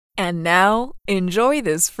And now, enjoy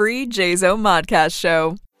this free JZO Modcast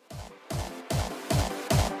show.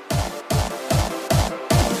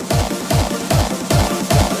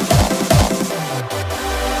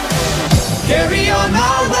 Carry on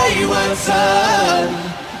my wayward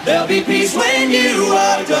son. There'll be peace when you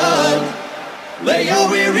are done. Lay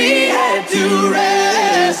your weary head to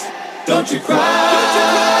rest. Don't you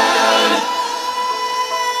cry.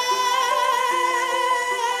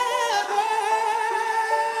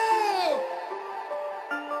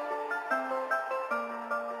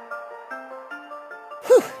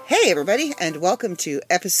 Hey everybody, and welcome to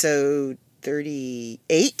episode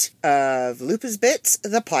 38 of Lupa's Bits,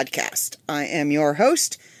 the podcast. I am your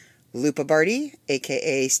host, Lupa Barty,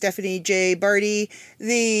 aka Stephanie J. Barty,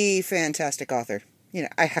 the fantastic author. You know,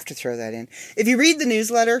 I have to throw that in. If you read the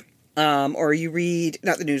newsletter, or you read,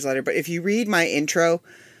 not the newsletter, but if you read my intro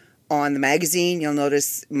on the magazine, you'll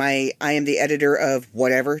notice I am the editor of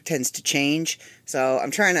whatever tends to change. So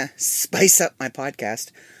I'm trying to spice up my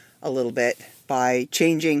podcast a little bit by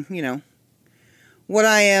changing, what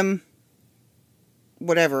I am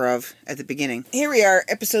whatever of at the beginning. Here we are,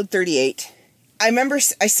 episode 38. I remember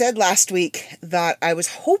I said last week that I was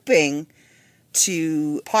hoping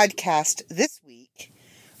to podcast this week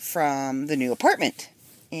from the new apartment.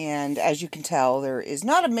 And as you can tell, there is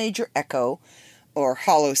not a major echo or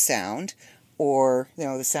hollow sound or,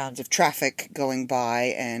 the sounds of traffic going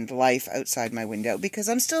by and life outside my window because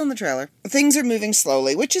I'm still in the trailer. Things are moving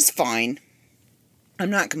slowly, which is fine. I'm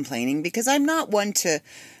not complaining because I'm not one to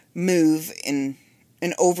move in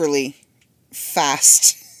an overly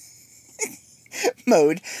fast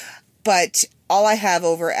mode. But all I have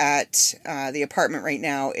over at the apartment right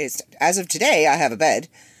now is, as of today, I have a bed.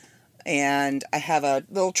 And I have a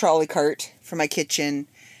little trolley cart for my kitchen.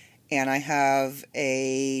 And I have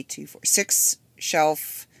a 6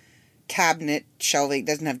 shelf cabinet shelving. It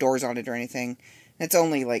doesn't have doors on it or anything. It's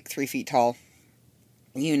only like 3 feet tall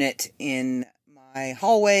unit in my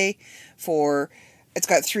hallway it's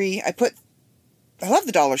got 3, I love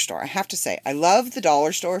the dollar store, I have to say. I love the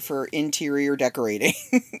dollar store for interior decorating.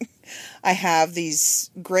 I have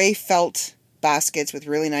these gray felt baskets with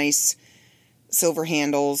really nice silver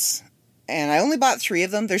handles, and I only bought 3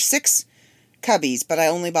 of them. There's 6 cubbies, but I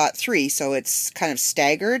only bought 3, so it's kind of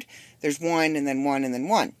staggered. There's 1, and then 1, and then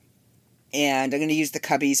 1. And I'm going to use the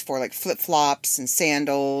cubbies for like flip-flops and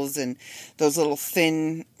sandals and those little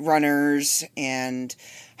thin runners and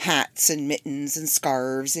hats and mittens and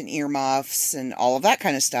scarves and earmuffs and all of that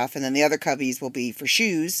kind of stuff. And then the other cubbies will be for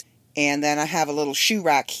shoes. And then I have a little shoe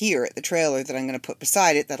rack here at the trailer that I'm going to put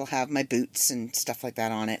beside it that'll have my boots and stuff like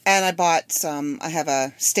that on it. And I have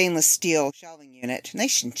a stainless steel shelving unit,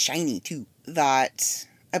 nice and shiny too, that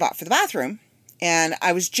I bought for the bathroom. And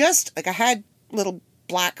I was I had little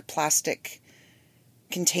black plastic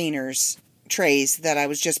containers, trays that I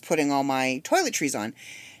was just putting all my toiletries on.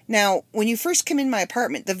 Now, when you first come in my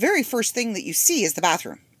apartment, the very first thing that you see is the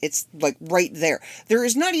bathroom. It's like right there. There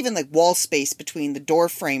is not even like wall space between the door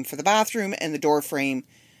frame for the bathroom and the door frame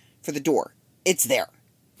for the door. It's there.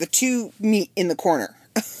 The 2 meet in the corner.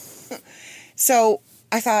 So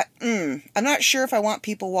I thought, I'm not sure if I want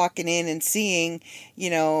people walking in and seeing,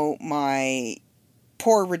 my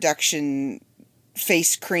pore reduction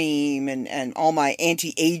face cream and all my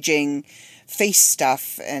anti-aging face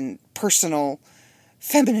stuff and personal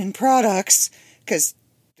feminine products, because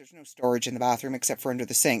there's no storage in the bathroom except for under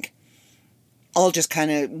the sink. All just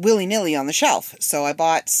kind of willy-nilly on the shelf. So I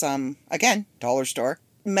bought some, again, dollar store,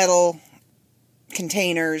 metal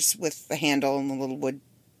containers with the handle and the little wood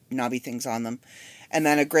knobby things on them. And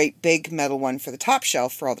then a great big metal one for the top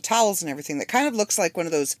shelf for all the towels and everything that kind of looks like one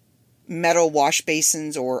of those metal wash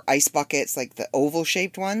basins or ice buckets, like the oval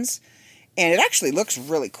shaped ones. And it actually looks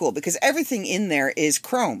really cool because everything in there is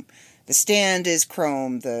chrome. The stand is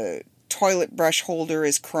chrome, the toilet brush holder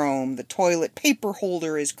is chrome, the toilet paper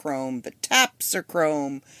holder is chrome, the taps are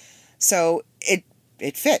chrome. So it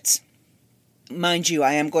fits. Mind you,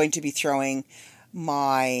 I am going to be throwing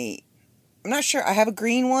I'm not sure, I have a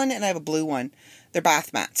green one and I have a blue one. They're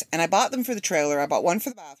bath mats. And I bought them for the trailer. I bought one for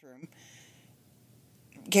the bathroom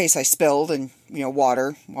in case I spilled and,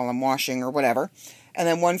 water while I'm washing or whatever. And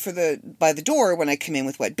then one by the door when I come in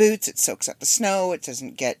with wet boots. It soaks up the snow. It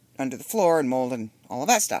doesn't get under the floor and mold and all of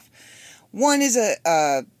that stuff. One is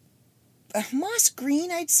a moss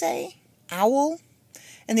green, I'd say, owl.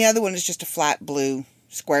 And the other one is just a flat blue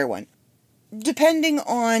square one. Depending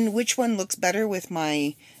on which one looks better with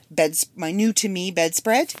my new to me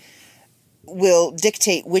bedspread, will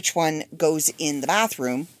dictate which one goes in the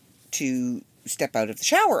bathroom to step out of the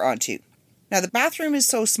shower onto. Now, the bathroom is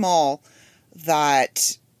so small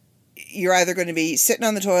that you're either going to be sitting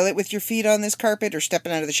on the toilet with your feet on this carpet or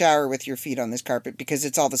stepping out of the shower with your feet on this carpet because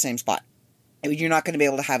it's all the same spot. And you're not going to be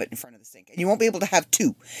able to have it in front of the sink. And you won't be able to have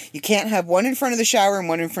two. You can't have one in front of the shower and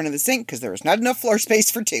one in front of the sink because there is not enough floor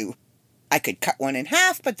space for two. I could cut one in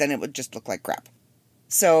half, but then it would just look like crap.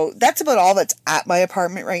 So that's about all that's at my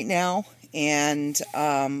apartment right now. And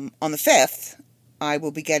on the 5th, I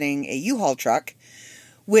will be getting a U-Haul truck,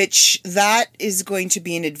 which that is going to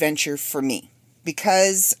be an adventure for me.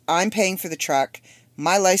 Because I'm paying for the truck,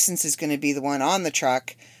 my license is going to be the one on the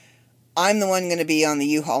truck, I'm the one going to be on the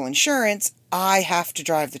U-Haul insurance, I have to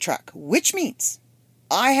drive the truck. Which means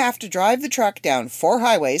I have to drive the truck down 4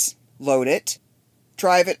 highways, load it,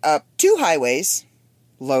 drive it up 2 highways,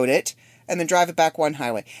 load it, and then drive it back 1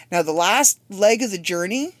 highway. Now the last leg of the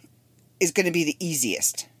journey is going to be the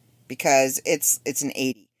easiest because it's an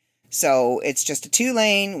 80. So it's just a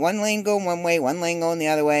 2-lane, 1 lane going one way, 1 lane going the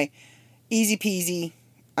other way. Easy peasy,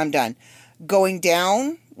 I'm done. Going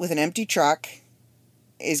down with an empty truck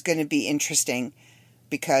is going to be interesting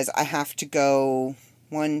because I have to go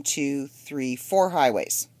 1, 2, 3, 4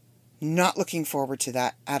 highways. Not looking forward to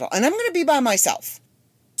that at all. And I'm going to be by myself.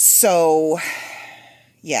 So,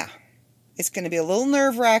 yeah, it's going to be a little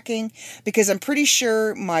nerve-wracking because I'm pretty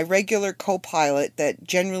sure my regular co-pilot that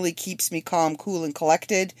generally keeps me calm, cool, and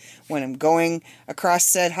collected when I'm going across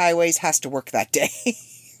said highways has to work that day.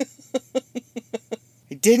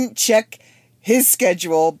 I didn't check his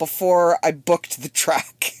schedule before I booked the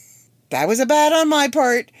truck. That was a bad on my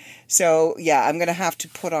part. So, yeah, I'm going to have to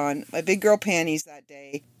put on my big girl panties that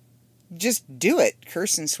day. Just do it.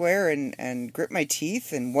 Curse and swear and grit my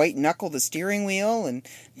teeth and white knuckle the steering wheel and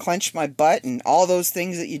clench my butt and all those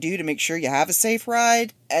things that you do to make sure you have a safe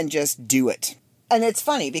ride and just do it. And it's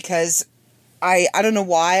funny because I don't know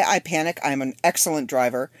why I panic. I'm an excellent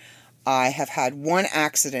driver. I have had 1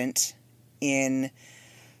 accident in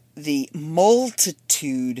the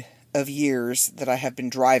multitude of years that I have been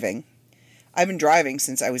driving. I've been driving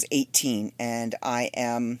since I was 18 and I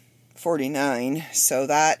am 49, so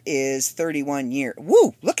that is 31 years.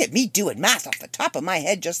 Woo! Look at me doing math off the top of my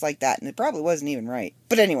head just like that, and it probably wasn't even right.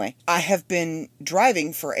 But anyway, I have been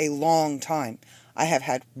driving for a long time. I have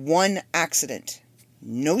had 1 accident,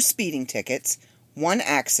 no speeding tickets, 1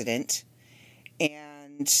 accident,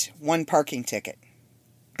 and 1 parking ticket.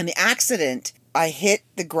 And the accident, I hit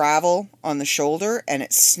the gravel on the shoulder and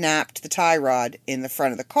it snapped the tie rod in the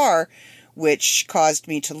front of the car, which caused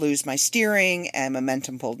me to lose my steering and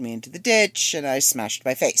momentum pulled me into the ditch and I smashed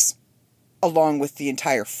my face. Along with the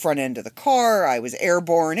entire front end of the car, I was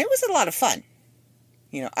airborne. It was a lot of fun.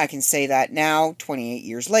 You know, I can say that now, 28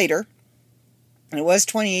 years later. And it was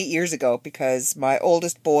 28 years ago because my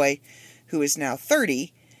oldest boy, who is now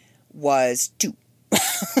 30, was 2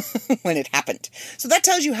 when it happened. So that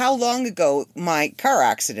tells you how long ago my car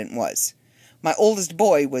accident was. My oldest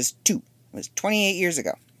boy was 2. It was 28 years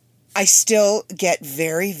ago. I still get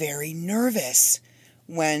very, very nervous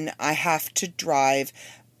when I have to drive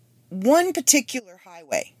one particular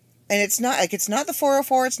highway. And it's not the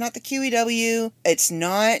 404, it's not the QEW, it's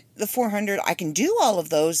not the 400. I can do all of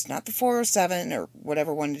those, not the 407 or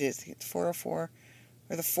whatever one it is. The 404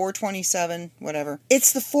 or the 427, whatever.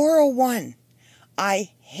 It's the 401.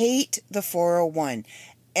 I hate the 401.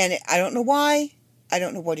 And I don't know why. I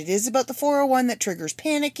don't know what it is about the 401 that triggers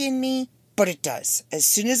panic in me, but it does. As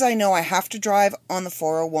soon as I know I have to drive on the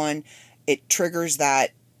 401, it triggers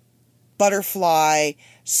that butterfly,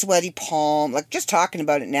 sweaty palm. Like just talking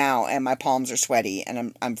about it now and my palms are sweaty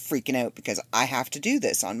and I'm freaking out because I have to do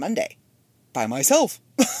this on Monday by myself.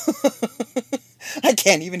 I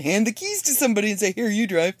can't even hand the keys to somebody and say, here, you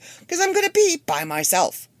drive, because I'm going to be by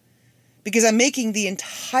myself. Because I'm making the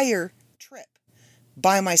entire trip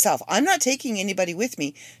by myself. I'm not taking anybody with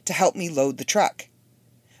me to help me load the truck.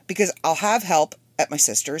 Because I'll have help at my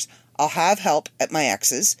sister's. I'll have help at my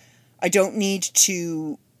ex's. I don't need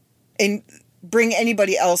to bring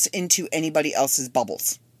anybody else into anybody else's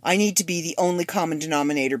bubbles. I need to be the only common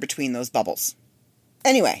denominator between those bubbles.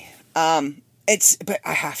 Anyway, but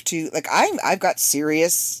I have to, I've got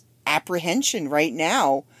serious apprehension right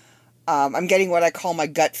now. I'm getting what I call my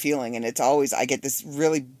gut feeling, and it's always, I get this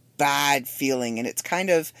really bad feeling, and it's kind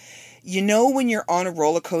of, you know, when you're on a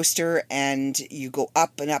roller coaster and you go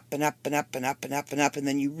up and up and up and up and up and up and up, and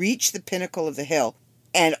then you reach the pinnacle of the hill,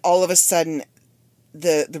 and all of a sudden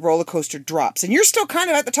the roller coaster drops, and you're still kind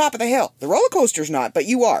of at the top of the hill. The roller coaster's not, but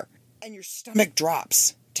you are. And your stomach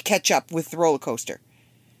drops to catch up with the roller coaster.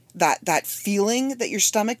 That feeling that your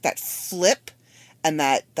stomach, that flip, and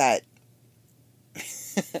that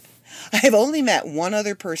I have only met one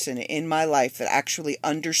other person in my life that actually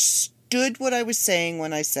understood understood what I was saying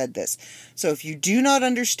when I said this. So if you do not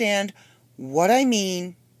understand what I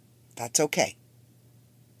mean, that's okay.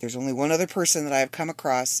 There's only one other person that I have come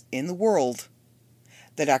across in the world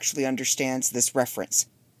that actually understands this reference.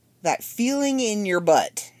 That feeling in your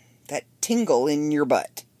butt, that tingle in your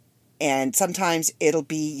butt. And sometimes it'll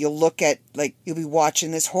be, you'll look at, like, you'll be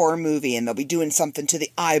watching this horror movie and they'll be doing something to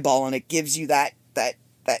the eyeball and it gives you that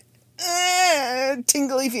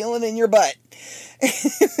tingly feeling in your butt.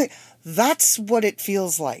 That's what it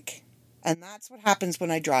feels like. And that's what happens when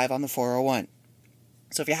I drive on the 401.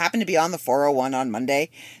 So if you happen to be on the 401 on Monday,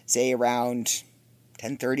 say around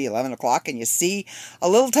 10:30, 11 o'clock, and you see a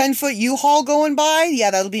little 10-foot U-Haul going by, yeah,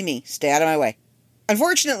 that'll be me. Stay out of my way.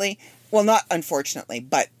 Unfortunately, well, not unfortunately,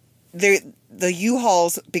 but the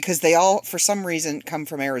U-Hauls, because they all, for some reason, come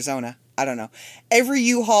from Arizona. I don't know. Every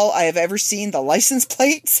U-Haul I have ever seen, the license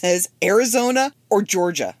plate says Arizona or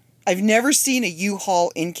Georgia. I've never seen a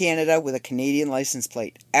U-Haul in Canada with a Canadian license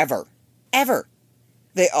plate. Ever. Ever.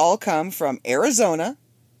 They all come from Arizona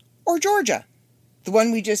or Georgia. The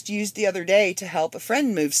one we just used the other day to help a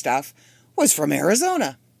friend move stuff was from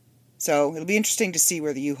Arizona. So it'll be interesting to see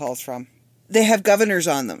where the U-Haul's from. They have governors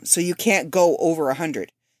on them, so you can't go over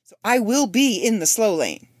 100. So I will be in the slow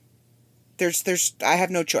lane. I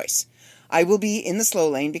have no choice. I will be in the slow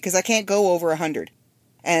lane because I can't go over 100.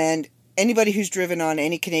 And anybody who's driven on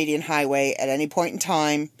any Canadian highway at any point in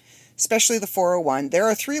time, especially the 401, there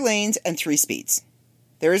are 3 lanes and 3 speeds.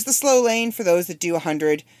 There is the slow lane for those that do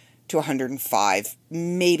 100 to 105,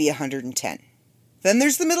 maybe 110. Then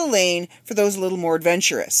there's the middle lane for those a little more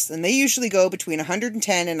adventurous, and they usually go between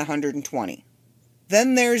 110 and 120.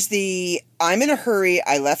 Then there's the, I'm in a hurry,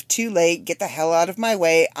 I left too late, get the hell out of my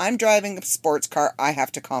way, I'm driving a sports car, I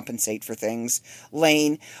have to compensate for things,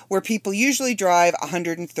 lane, where people usually drive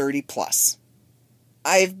 130 plus.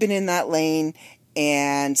 I've been in that lane,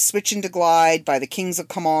 and switching to glide by the Kings will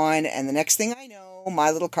come on, and the next thing I know,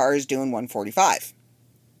 my little car is doing 145.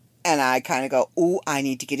 And I kind of go, ooh, I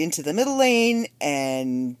need to get into the middle lane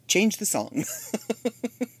and change the song.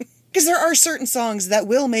 Because there are certain songs that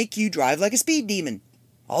will make you drive like a speed demon.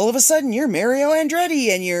 All of a sudden, you're Mario Andretti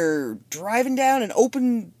and you're driving down an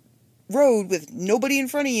open road with nobody in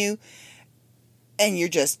front of you. And you're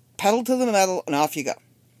just pedal to the metal and off you go.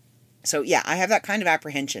 So yeah, I have that kind of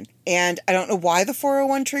apprehension. And I don't know why the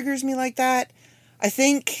 401 triggers me like that. I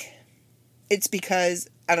think it's because,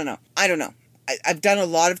 I don't know. I've done a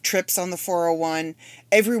lot of trips on the 401.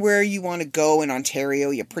 Everywhere you want to go in Ontario,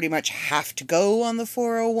 you pretty much have to go on the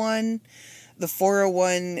 401. The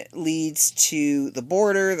 401 leads to the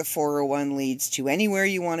border. The 401 leads to anywhere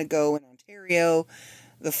you want to go in Ontario.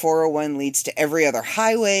 The 401 leads to every other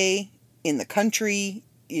highway in the country.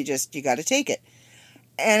 You got to take it.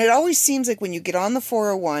 And it always seems like when you get on the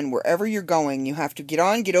 401, wherever you're going, you have to get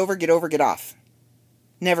on, get over, get off.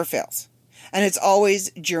 Never fails. And it's always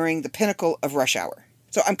during the pinnacle of rush hour.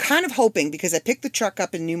 So I'm kind of hoping, because I picked the truck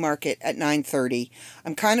up in Newmarket at 9:30,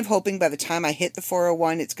 I'm kind of hoping by the time I hit the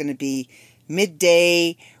 401, it's going to be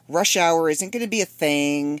midday, rush hour isn't going to be a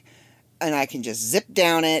thing, and I can just zip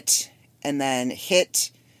down it, and then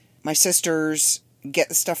hit my sister's, get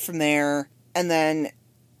the stuff from there, and then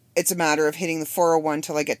it's a matter of hitting the 401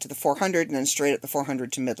 till I get to the 400, and then straight up the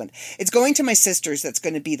 400 to Midland. It's going to my sister's that's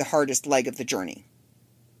going to be the hardest leg of the journey,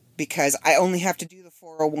 because I only have to do the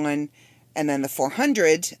 401 and then the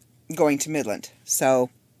 400 going to Midland.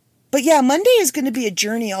 So, but yeah, Monday is going to be a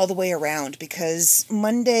journey all the way around, because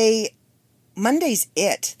Monday's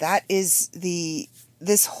it. That is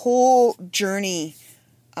this whole journey.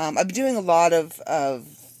 I've been doing a lot of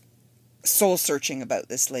soul searching about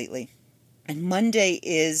this lately. And Monday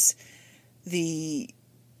is the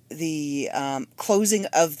closing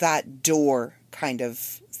of that door kind of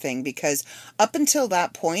thing, because up until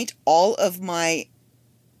that point, all of my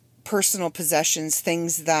personal possessions,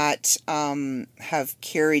 things that have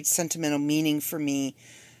carried sentimental meaning for me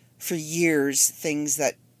for years, things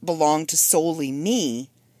that belong to solely me,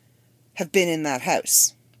 have been in that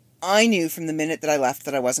house. I knew from the minute that I left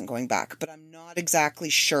that I wasn't going back, but I'm not exactly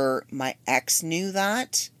sure my ex knew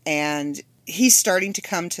that, and he's starting to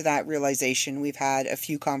come to that realization. We've had a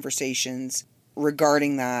few conversations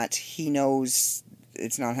regarding that. He knows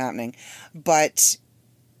it's not happening. But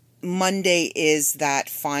Monday is that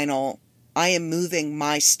final, I am moving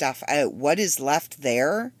my stuff out. What is left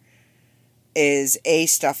there is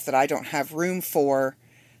stuff that I don't have room for,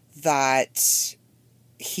 that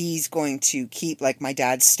he's going to keep, like my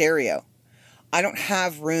dad's stereo. I don't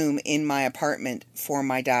have room in my apartment for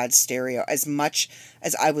my dad's stereo. As much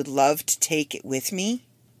as I would love to take it with me,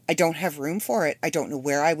 I don't have room for it. I don't know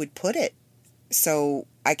where I would put it. So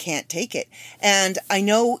I can't take it. And I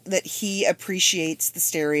know that he appreciates the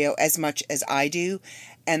stereo as much as I do,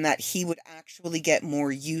 and that he would actually get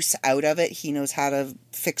more use out of it. He knows how to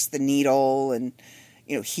fix the needle, and,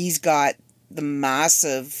 you know, he's got the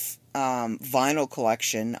massive vinyl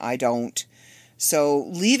collection. I don't. So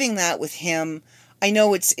leaving that with him, I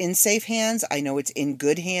know it's in safe hands. I know it's in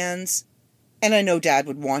good hands. And I know Dad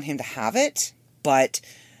would want him to have it, but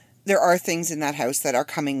there are things in that house that are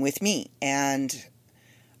coming with me. And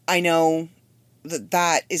I know that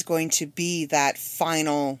that is going to be that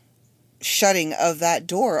final shutting of that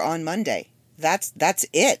door on Monday. That's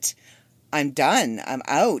it. I'm done. I'm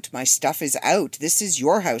out. My stuff is out. This is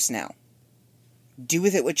your house now. Do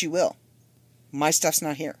with it what you will. My stuff's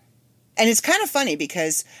not here. And it's kind of funny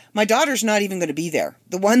because my daughter's not even going to be there.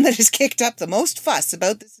 The one that has kicked up the most fuss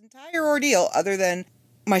about this entire ordeal, other than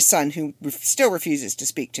my son, who still refuses to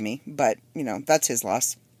speak to me, but, you know, that's his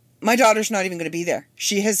loss. My daughter's not even going to be there.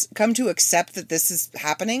 She has come to accept that this is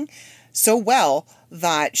happening so well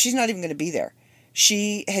that she's not even going to be there.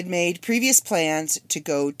 She had made previous plans to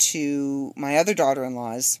go to my other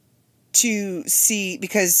daughter-in-law's to see,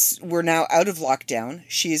 because we're now out of lockdown,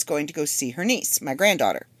 she is going to go see her niece, my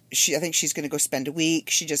granddaughter. I think she's going to go spend a week.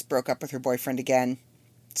 She just broke up with her boyfriend again.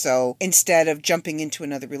 So instead of jumping into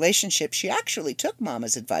another relationship, she actually took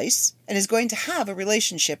Mama's advice and is going to have a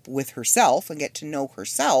relationship with herself and get to know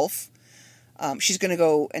herself. She's going to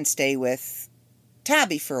go and stay with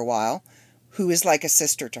Tabby for a while, who is like a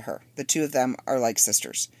sister to her. The two of them are like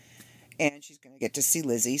sisters. And she's going to get to see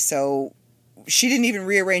Lizzie. So she didn't even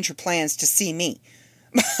rearrange her plans to see me.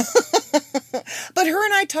 But her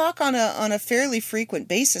and I talk on a fairly frequent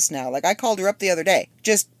basis now. Like, I called her up the other day.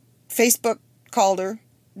 Just Facebook called her,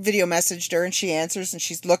 video messaged her, and she answers, and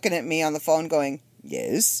she's looking at me on the phone going,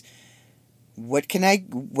 yes, what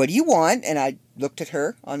do you want? And I looked at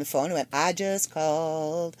her on the phone and went, I just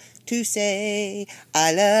called to say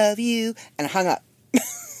I love you, and I hung up.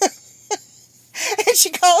 And she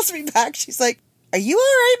calls me back. She's like, are you all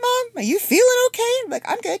right, Mom? Are you feeling okay? I'm like,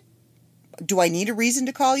 I'm good. Do I need a reason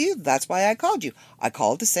to call you? That's why I called you. I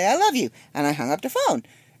called to say I love you. And I hung up the phone.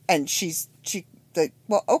 And she like,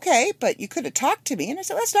 well, okay, but you could have talked to me. And I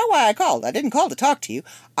said, that's not why I called. I didn't call to talk to you.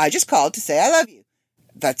 I just called to say I love you.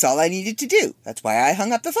 That's all I needed to do. That's why I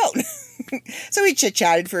hung up the phone. So we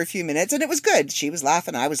chit-chatted for a few minutes, and it was good. She was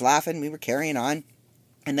laughing. I was laughing. We were carrying on.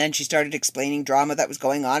 And then she started explaining drama that was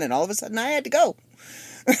going on, and all of a sudden I had to go.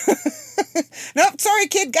 Nope, sorry,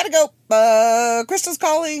 kid, gotta go. Crystal's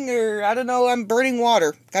calling, or I don't know, I'm burning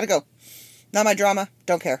water. Gotta go. Not my drama.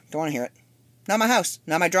 Don't care. Don't want to hear it. Not my house.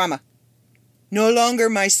 Not my drama. No longer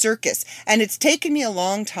my circus. And it's taken me a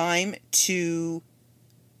long time to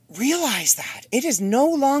realize that. It is no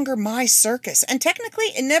longer my circus. And technically,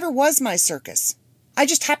 it never was my circus. I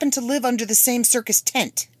just happened to live under the same circus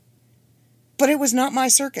tent. But it was not my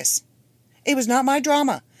circus. It was not my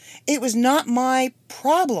drama. It was not my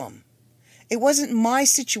problem. It wasn't my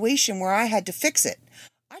situation where I had to fix it.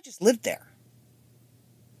 I just lived there.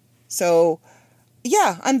 So,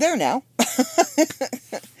 yeah, I'm there now.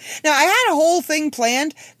 Now, I had a whole thing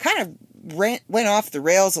planned, kind of went off the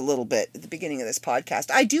rails a little bit at the beginning of this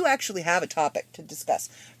podcast. I do actually have a topic to discuss.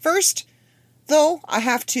 First, though, I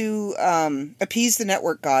have to appease the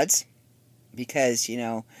network gods because, you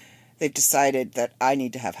know, they've decided that I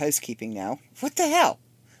need to have housekeeping now. What the hell?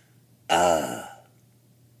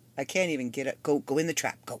 I can't even get it. Go in the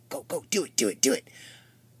trap. Go. Do it.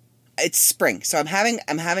 It's spring, so I'm having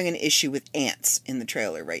an issue with ants in the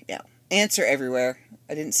trailer right now. Ants are everywhere.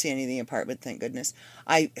 I didn't see any in the apartment, thank goodness.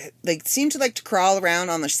 They seem to like to crawl around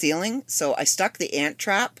on the ceiling, so I stuck the ant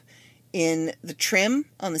trap in the trim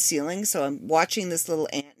on the ceiling, so I'm watching this little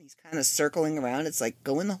ant, and he's kind of circling around. It's like,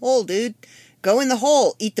 go in the hole, dude. Go in the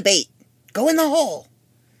hole. Eat the bait. Go in the hole.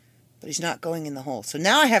 But he's not going in the hole. So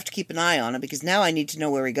now I have to keep an eye on him because now I need to know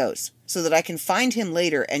where he goes so that I can find him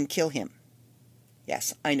later and kill him.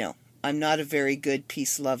 Yes, I know. I'm not a very good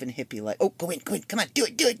peace, love, and hippie like, oh, go in. Come on, do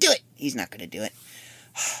it. He's not going to do it.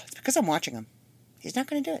 It's because I'm watching him. He's not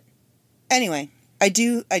going to do it. Anyway, I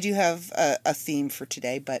do have a theme for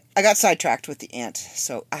today, but I got sidetracked with the ant.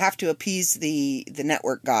 So I have to appease the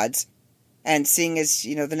network gods. And seeing as,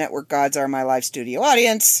 you know, the network gods are my live studio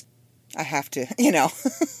audience, I have to, you know,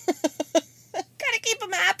 gotta keep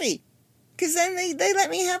them happy. Because then they let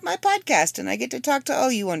me have my podcast and I get to talk to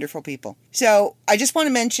all you wonderful people. So I just want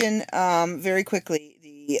to mention very quickly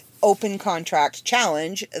the open contract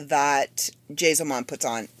challenge that Jazomon puts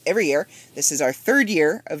on every year. This is our third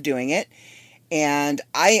year of doing it. And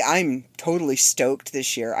I'm totally stoked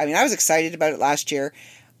this year. I mean, I was excited about it last year.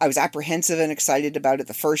 I was apprehensive and excited about it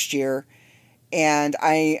the first year. And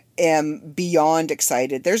I am beyond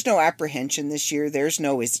excited. There's no apprehension this year. There's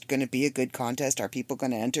no, is it going to be a good contest? Are people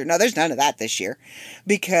going to enter? No, there's none of that this year,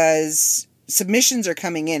 because submissions are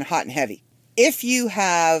coming in hot and heavy. If you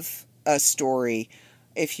have a story,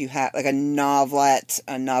 if you have like a novelette,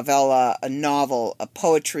 a novella, a novel, a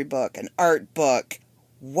poetry book, an art book,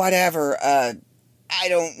 whatever, I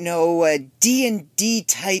don't know, a D&D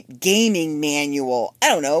type gaming manual, I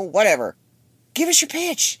don't know, whatever, give us your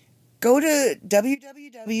pitch. Go to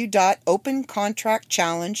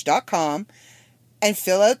www.opencontractchallenge.com and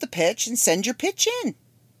fill out the pitch and send your pitch in.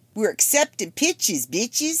 We're accepting pitches,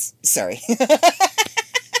 bitches. Sorry.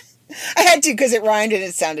 I had to because it rhymed and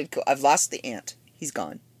it sounded cool. I've lost the ant. He's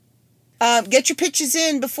gone. Get your pitches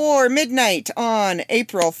in before midnight on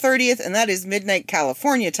April 30th, and that is midnight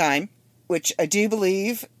California time, which I do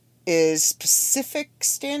believe is Pacific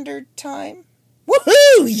Standard Time.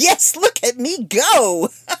 Woohoo! Yes, look at me go!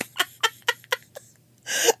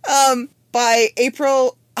 By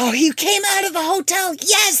April... Oh, he came out of the hotel!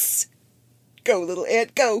 Yes! Go, little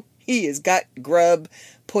ant, go! He has got grub,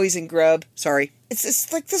 poison grub. Sorry.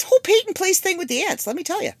 It's like this whole Peyton Place thing with the ants, let me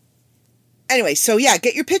tell you. Anyway, so yeah,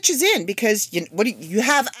 get your pitches in, because you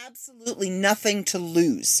have absolutely nothing to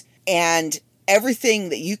lose. And everything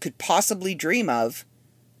that you could possibly dream of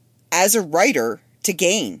as a writer to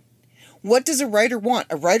gain. What does a writer want?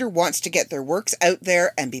 A writer wants to get their works out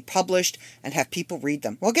there and be published and have people read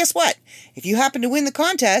them. Well, guess what? If you happen to win the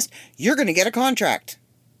contest, you're going to get a contract.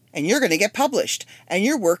 And you're going to get published. And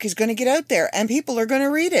your work is going to get out there. And people are going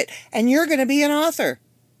to read it. And you're going to be an author.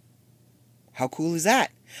 How cool is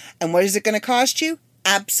that? And what is it going to cost you?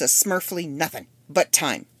 Abso-smurfly nothing. But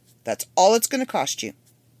time. That's all it's going to cost you.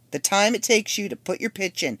 The time it takes you to put your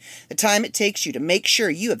pitch in. The time it takes you to make sure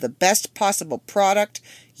you have the best possible product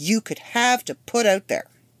you could have to put out there.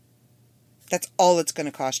 That's all it's going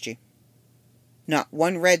to cost you. Not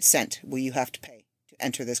 1 red cent will you have to pay to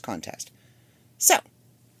enter this contest. So,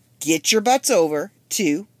 get your butts over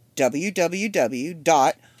to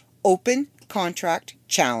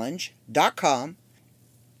www.opencontractchallenge.com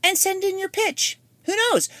and send in your pitch. Who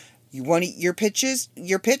knows? Your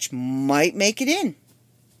pitch might make it in.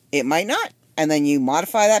 It might not. And then you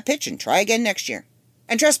modify that pitch and try again next year.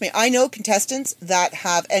 And trust me, I know contestants that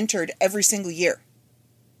have entered every single year.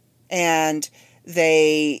 And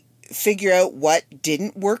they figure out what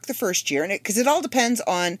didn't work the first year. And because it all depends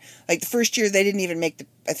on, like the first year they didn't even make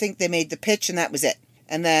I think they made the pitch and that was it.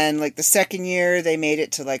 And then like the second year they made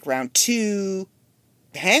it to like round 2.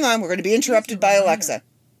 Hang on, we're going to be interrupted by Alexa.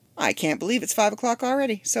 I can't believe it's 5 o'clock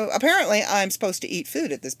already. So apparently I'm supposed to eat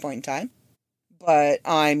food at this point in time. But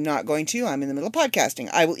I'm not going to. I'm in the middle of podcasting.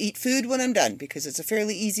 I will eat food when I'm done because it's a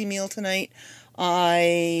fairly easy meal tonight.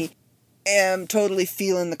 I am totally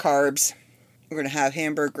feeling the carbs. We're going to have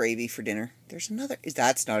hamburger gravy for dinner. There's another...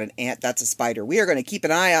 That's not an ant. That's a spider. We are going to keep an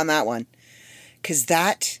eye on that one. Because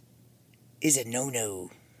that is a no-no.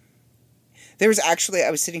 There was actually... I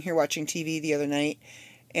was sitting here watching TV the other night.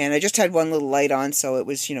 And I just had one little light on. So it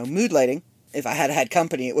was, mood lighting. If I had had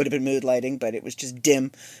company, it would have been mood lighting, but it was just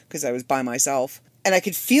dim because I was by myself. And I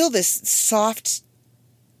could feel this soft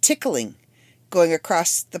tickling going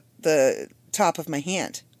across the top of my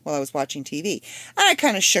hand while I was watching TV. And I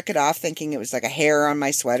kind of shook it off thinking it was like a hair on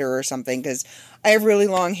my sweater or something because I have really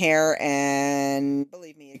long hair and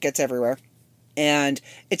believe me, it gets everywhere. And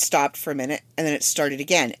it stopped for a minute and then it started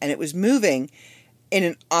again. And it was moving in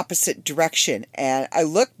an opposite direction. And I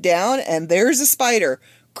looked down and there's a spider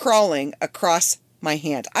crawling across my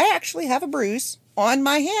hand. I actually have a bruise on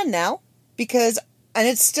my hand now because, and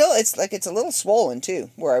it's a little swollen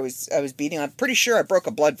too, where I was beating. I'm pretty sure I broke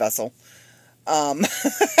a blood vessel. I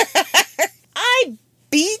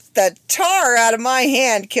beat the tar out of my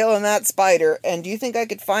hand killing that spider. And do you think I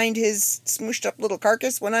could find his smooshed up little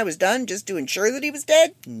carcass when I was done just to ensure that he was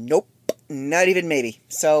dead? Nope. Not even maybe.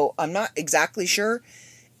 So I'm not exactly sure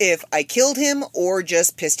if I killed him or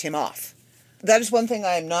just pissed him off. That is one thing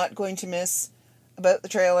I am not going to miss about the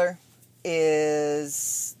trailer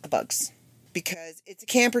is the bugs. Because it's a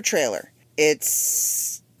camper trailer.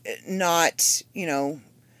 It's not,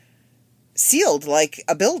 sealed like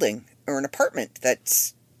a building or an apartment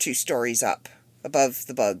that's 2 stories up above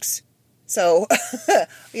the bugs. So,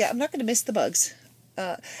 yeah, I'm not going to miss the bugs.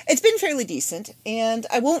 It's been fairly decent, and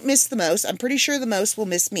I won't miss the mouse. I'm pretty sure the mouse will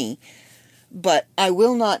miss me. But I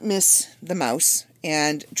will not miss the mouse.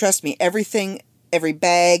 And trust me, everything, every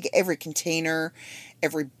bag, every container,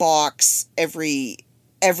 every box,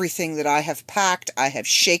 everything that I have packed, I have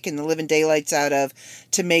shaken the living daylights out of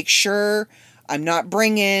to make sure I'm not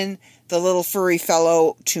bringing the little furry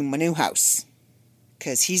fellow to my new house.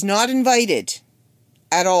 Because he's not invited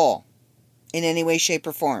at all. in any way, shape,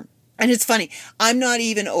 or form. And it's funny, I'm not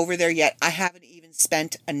even over there yet. I haven't even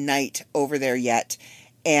spent a night over there yet,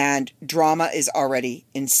 and drama is already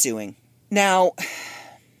ensuing. Now,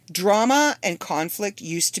 drama and conflict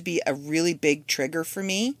used to be a really big trigger for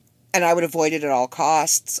me, and I would avoid it at all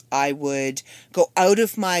costs. I would go out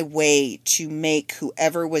of my way to make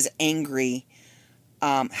whoever was angry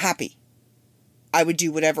happy. I would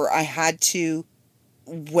do whatever I had to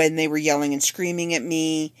when they were yelling and screaming at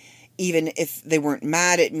me, even if they weren't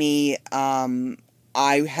mad at me.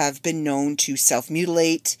 I have been known to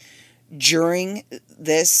self-mutilate during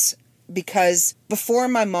this, because before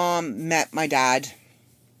my mom met my dad,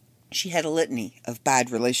 she had a litany of bad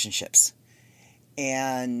relationships.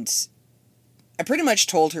 And I pretty much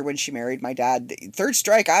told her when she married my dad, third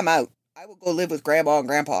strike, I'm out. I will go live with Grandma and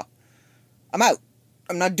Grandpa. I'm out.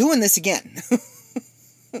 I'm not doing this again.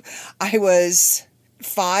 I was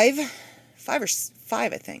five or six.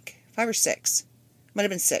 Might have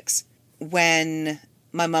been 6 when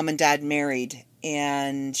my mom and dad married,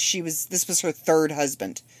 and this was her third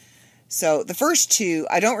husband. So the first 2,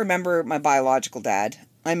 I don't remember my biological dad.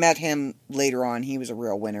 I met him later on. He was a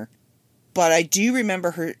real winner. But I do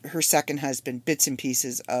remember her second husband, bits and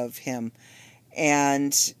pieces of him.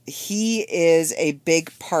 And he is a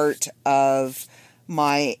big part of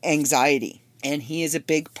my anxiety. And he is a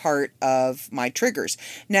big part of my triggers.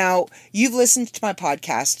 Now, you've listened to my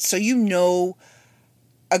podcast, so you know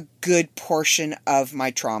a good portion of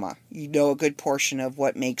my trauma. You know a good portion of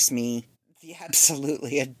what makes me the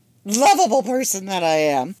absolutely lovable person that I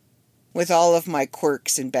am, with all of my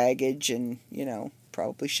quirks and baggage, and,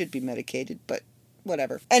 probably should be medicated, but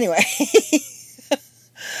whatever. Anyway,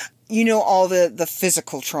 you know all the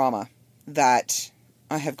physical trauma that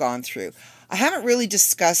I have gone through. I haven't really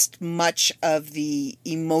discussed much of the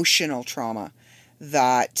emotional trauma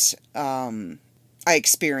that I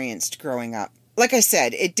experienced growing up. Like I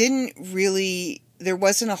said, there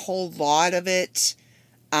wasn't a whole lot of it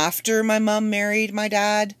after my mom married my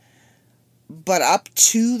dad, but up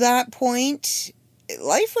to that point,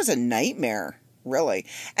 life was a nightmare, really.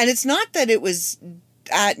 And it's not that it was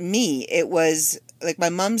at me. It was like my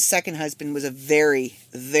mom's second husband was a very,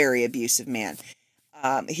 very abusive man.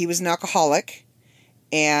 He was an alcoholic,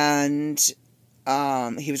 and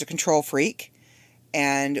he was a control freak.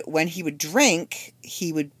 And when he would drink,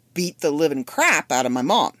 he would beat the living crap out of my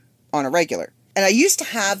mom on a regular. And I used to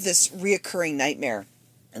have this reoccurring nightmare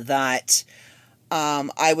that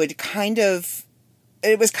I would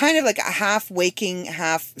it was kind of like a half waking,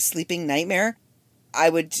 half sleeping nightmare. I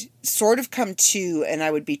would sort of come to, and I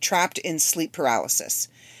would be trapped in sleep paralysis.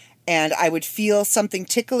 And I would feel something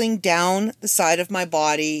tickling down the side of my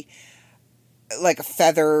body, like a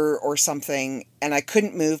feather or something, and I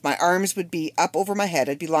couldn't move. My arms would be up over my head.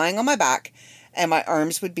 I'd be lying on my back, and my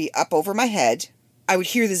arms would be up over my head. I would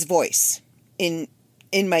hear this voice in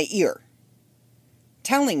my ear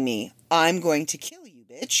telling me, "I'm going to kill you,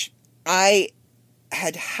 bitch." I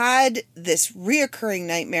had this reoccurring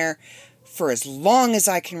nightmare for as long as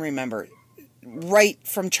I can remember, right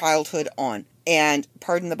from childhood on. And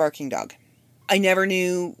pardon the barking dog. I never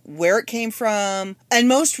knew where it came from. And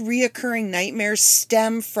most reoccurring nightmares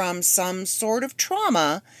stem from some sort of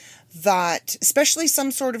trauma especially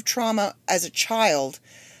some sort of trauma as a child,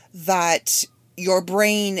 that your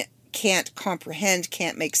brain can't comprehend,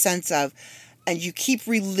 can't make sense of, and you keep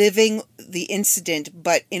reliving the incident,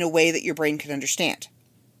 but in a way that your brain can understand.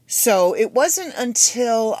 So it wasn't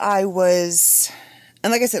until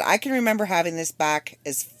and like I said, I can remember having this back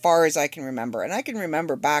as far as I can remember. And I can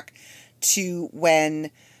remember back to when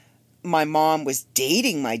my mom was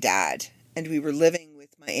dating my dad, and we were living with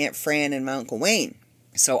my Aunt Fran and my Uncle Wayne.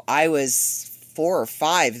 So I was 4 or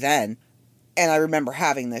 5 then, and I remember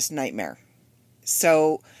having this nightmare.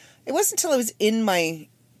 So it wasn't until I was in my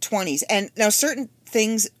 20s. And now certain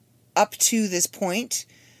things up to this point,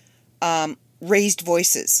 raised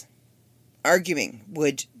voices, arguing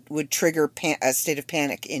would trigger a state of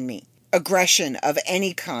panic in me. Aggression of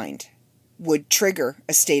any kind would trigger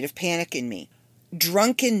a state of panic in me.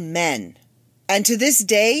 Drunken men. And to this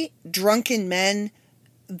day, drunken men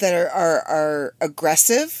that are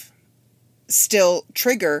aggressive still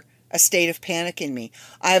trigger a state of panic in me.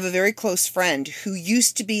 I have a very close friend who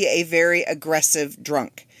used to be a very aggressive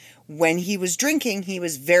drunk. When he was drinking, he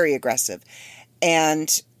was very aggressive.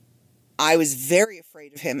 And I was very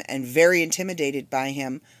afraid of him and very intimidated by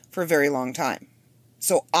him for a very long time.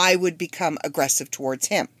 So I would become aggressive towards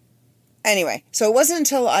him. Anyway, so it wasn't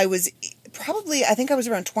until I was I think I was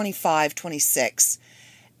around 25, 26.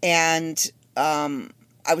 And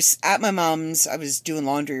I was at my mom's. I was doing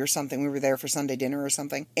laundry or something. We were there for Sunday dinner or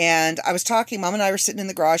something. And I was talking, Mom and I were sitting in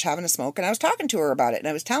the garage having a smoke, and I was talking to her about it. And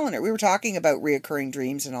I was telling her, we were talking about reoccurring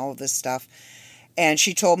dreams and all of this stuff. And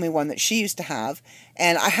she told me one that she used to have.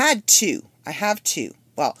 And I had two. I have two.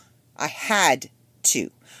 Well, I had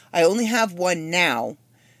two. I only have one now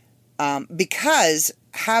because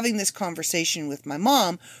having this conversation with my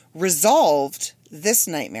mom resolved this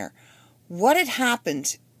nightmare. What had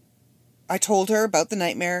happened, I told her about the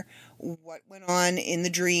nightmare, what went on in the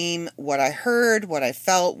dream, what I heard, what I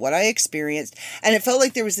felt, what I experienced, and it felt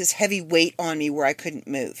like there was this heavy weight on me where I couldn't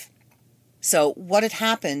move. So what had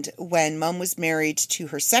happened when Mom was married to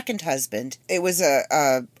her second husband, it was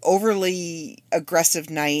a overly aggressive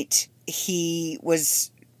night. He was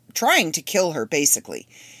trying to kill her, basically.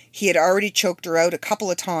 He had already choked her out a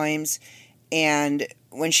couple of times, and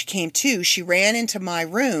when she came to, she ran into my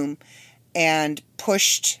room and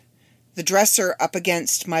pushed the dresser up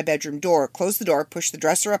against my bedroom door, closed the door, pushed the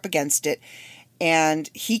dresser up against it, and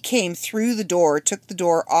he came through the door, took the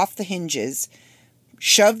door off the hinges,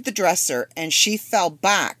 shoved the dresser, and she fell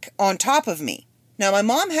back on top of me. Now, my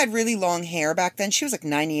mom had really long hair back then. She was like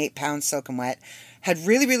 98 pounds soaking wet, had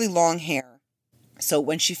really, really long hair. So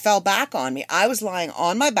when she fell back on me, I was lying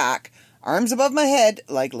on my back, arms above my head,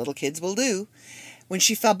 like little kids will do. When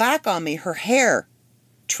she fell back on me, her hair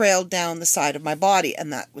trailed down the side of my body,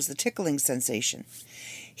 and that was the tickling sensation.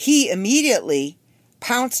 He immediately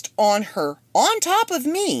pounced on her on top of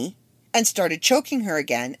me and started choking her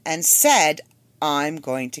again and said, "I'm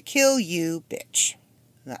going to kill you, bitch."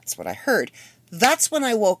 That's what I heard. That's when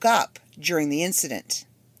I woke up during the incident.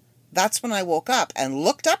 That's when I woke up and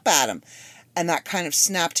looked up at him, and that kind of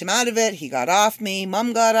snapped him out of it. He got off me.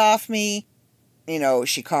 Mom got off me. You know,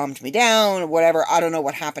 she calmed me down or whatever. I don't know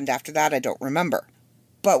what happened after that. I don't remember.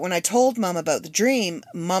 But when I told Mom about the dream,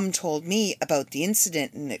 Mom told me about the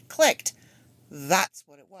incident, and it clicked. That's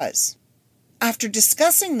what it was. After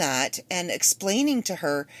discussing that and explaining to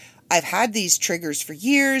her, I've had these triggers for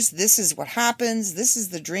years. This is what happens. This is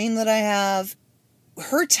the dream that I have.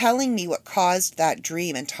 Her telling me what caused that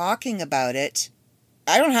dream and talking about it,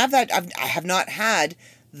 I don't have that. I have not had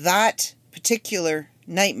that particular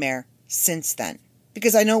nightmare since then,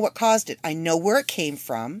 because I know what caused it. I know where it came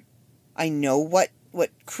from. I know what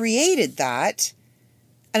created that,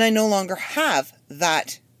 and I no longer have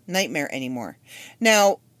that nightmare anymore.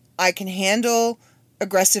 Now, I can handle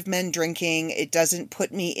aggressive men drinking. It doesn't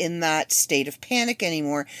put me in that state of panic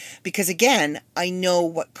anymore because, again, I know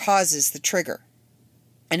what causes the trigger.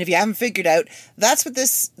 And if you haven't figured out, that's what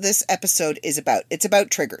this episode is about. It's about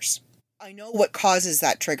triggers. I know what causes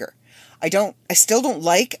that trigger. I still don't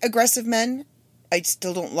like aggressive men. I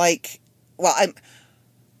still don't like,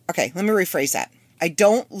 okay, let me rephrase that. I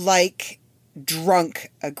don't like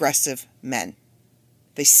drunk, aggressive men.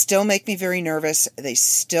 They still make me very nervous. They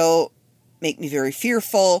still make me very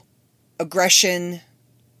fearful. Aggression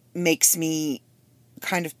makes me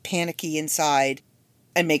kind of panicky inside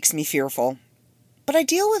and makes me fearful. But I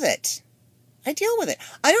deal with it. I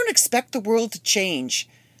don't expect the world to change,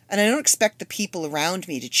 and I don't expect the people around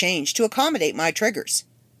me to change to accommodate my triggers,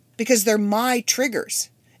 because they're my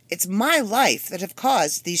triggers. It's my life that have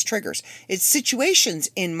caused these triggers. It's situations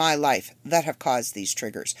in my life that have caused these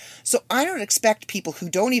triggers. So I don't expect people who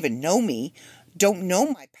don't even know me, don't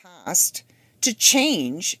know my past, to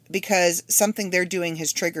change because something they're doing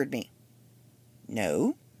has triggered me.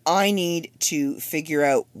 No, I need to figure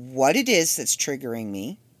out what it is that's triggering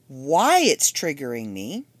me, why it's triggering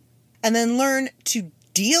me, and then learn to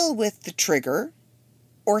deal with the trigger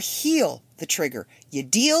or heal the trigger. You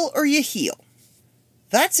deal or you heal.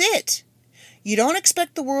 That's it. You don't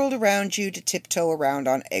expect the world around you to tiptoe around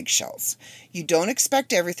on eggshells. You don't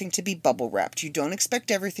expect everything to be bubble wrapped. You don't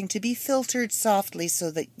expect everything to be filtered softly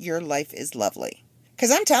so that your life is lovely.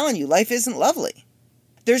 Because I'm telling you, life isn't lovely.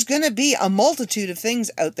 There's going to be a multitude of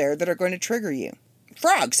things out there that are going to trigger you.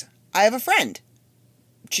 Frogs. I have a friend.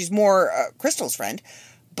 She's more Crystal's friend,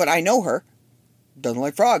 but I know her. Doesn't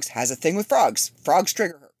like frogs. Has a thing with frogs. Frogs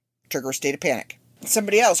trigger her. Trigger a state of panic.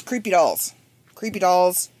 Somebody else, creepy dolls. Creepy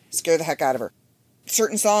dolls scare the heck out of her.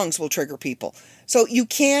 Certain songs will trigger people. So you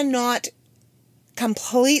cannot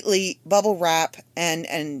completely bubble wrap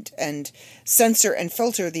and censor and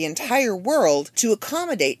filter the entire world to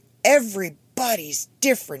accommodate everybody's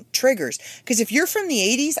different triggers. Because if you're from the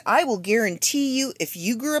 80s, I will guarantee you, if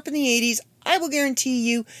you grew up in the 80s, I will guarantee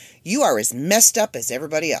you, you are as messed up as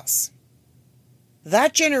everybody else.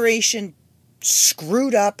 That generation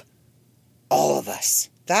screwed up all of us.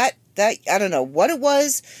 That I don't know what it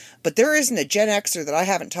was, but there isn't a Gen Xer that I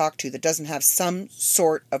haven't talked to that doesn't have some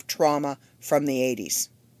sort of trauma from the 80s.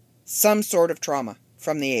 Some sort of trauma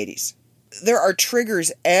from the 80s. There are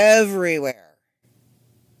triggers everywhere.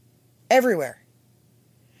 Everywhere.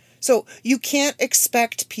 So you can't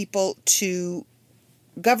expect people to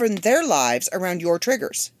govern their lives around your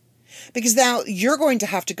triggers. Because now you're going to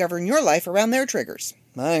have to govern your life around their triggers.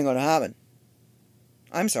 That ain't going to happen.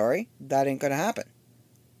 I'm sorry, that ain't going to happen.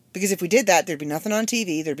 Because if we did that, there'd be nothing on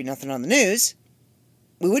TV, there'd be nothing on the news.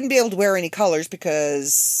 We wouldn't be able to wear any colors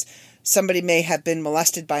because somebody may have been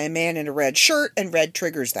molested by a man in a red shirt and red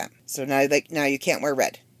triggers them. So now you can't wear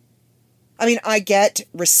red. I mean, I get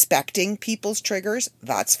respecting people's triggers.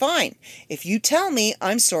 That's fine. If you tell me,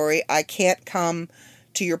 I'm sorry, I can't come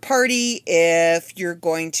to your party if you're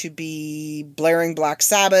going to be blaring Black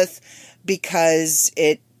Sabbath because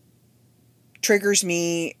it triggers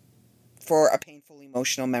me for a painful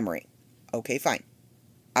emotional memory. Okay, fine.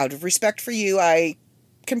 Out of respect for you, I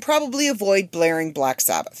can probably avoid blaring Black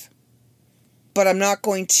Sabbath. But I'm not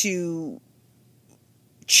going to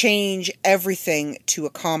change everything to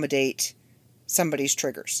accommodate somebody's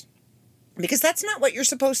triggers. Because that's not what you're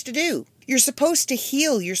supposed to do. You're supposed to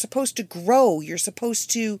heal. You're supposed to grow. You're supposed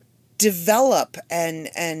to develop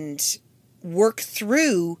and work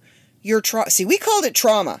through your trauma. See, we called it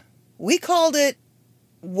trauma. We called it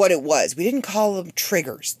what it was. We didn't call them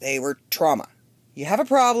triggers. They were trauma. You have a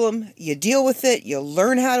problem, you deal with it, you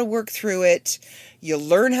learn how to work through it, you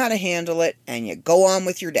learn how to handle it, and you go on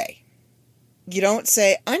with your day. You don't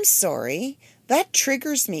say, I'm sorry, that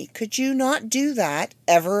triggers me. Could you not do that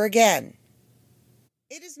ever again?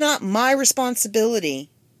 It is not my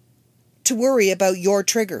responsibility to worry about your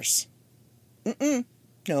triggers.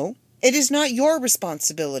 No, it is not your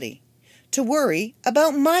responsibility to worry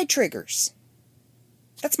about my triggers.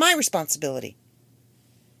 That's my responsibility.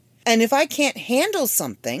 And if I can't handle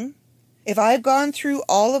something, if I've gone through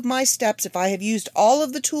all of my steps, if I have used all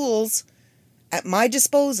of the tools at my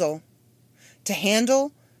disposal to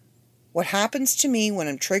handle what happens to me when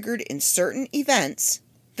I'm triggered in certain events,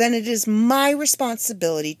 then it is my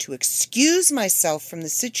responsibility to excuse myself from the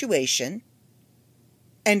situation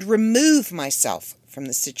and remove myself from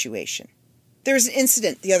the situation. There was an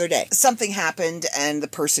incident the other day. Something happened and the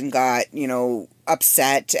person got,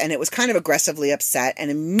 upset, and it was kind of aggressively upset,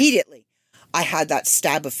 and immediately I had that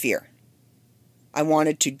stab of fear. I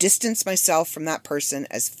wanted to distance myself from that person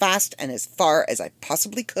as fast and as far as I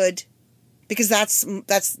possibly could, because that's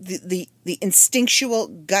the instinctual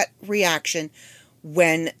gut reaction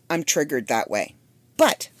when I'm triggered that way.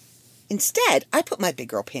 But instead, I put my big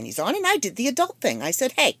girl panties on and I did the adult thing. I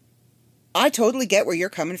said, hey, I totally get where you're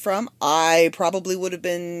coming from. I probably would have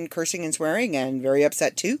been cursing and swearing and very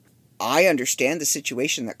upset too. I understand the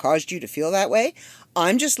situation that caused you to feel that way.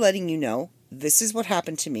 I'm just letting you know this is what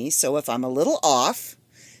happened to me. So if I'm a little off,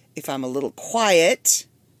 if I'm a little quiet,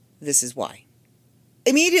 this is why.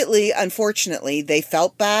 Immediately, unfortunately, they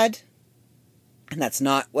felt bad. And that's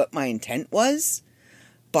not what my intent was.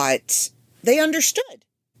 But they understood.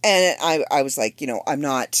 And I was like, I'm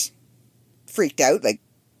not freaked out. Like,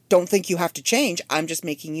 don't think you have to change. I'm just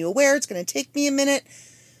making you aware. It's going to take me a minute.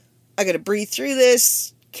 I got to breathe through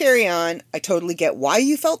this. Carry on. I totally get why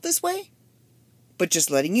you felt this way. But just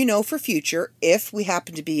letting you know for future, if we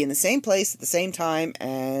happen to be in the same place at the same time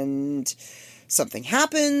and something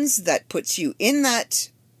happens that puts you in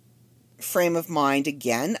that frame of mind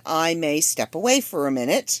again, I may step away for a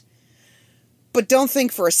minute. But don't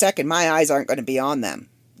think for a second my eyes aren't going to be on them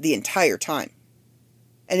the entire time.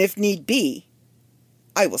 And if need be,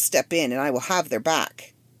 I will step in and I will have their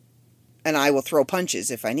back. And I will throw punches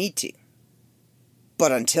if I need to.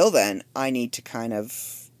 But until then, I need to kind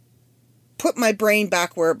of put my brain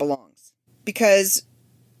back where it belongs. Because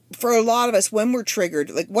for a lot of us, when we're triggered,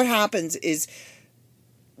 like what happens is,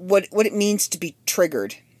 what it means to be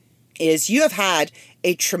triggered is you have had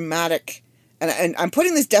a traumatic, and I'm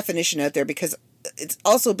putting this definition out there because it's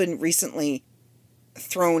also been recently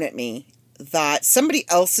thrown at me, that somebody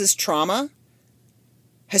else's trauma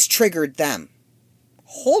has triggered them.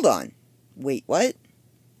 Hold on. Wait, what?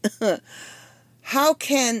 How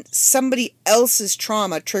can somebody else's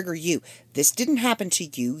trauma trigger you? This didn't happen to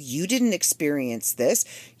you. You didn't experience this.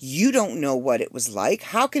 You don't know what it was like.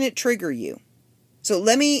 How can it trigger you? So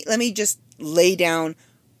let me just lay down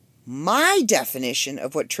my definition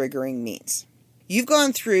of what triggering means. You've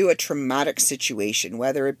gone through a traumatic situation,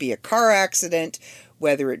 whether it be a car accident,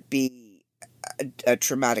 whether it be a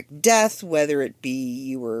traumatic death, whether it be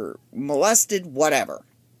you were molested, whatever.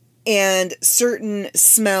 And certain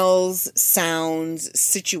smells, sounds,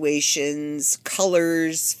 situations,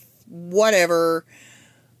 colors, whatever,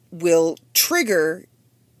 will trigger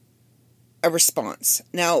a response.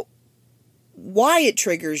 Now, why it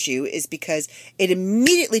triggers you is because it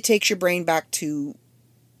immediately takes your brain back to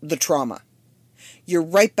the trauma. You're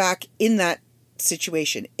right back in that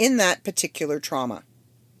situation, in that particular trauma.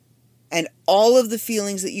 And all of the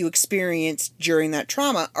feelings that you experienced during that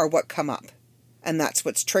trauma are what come up. And that's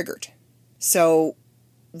what's triggered. So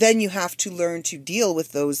then you have to learn to deal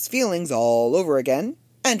with those feelings all over again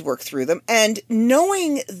and work through them. And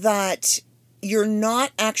knowing that you're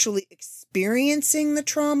not actually experiencing the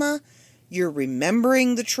trauma, you're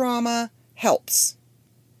remembering the trauma, helps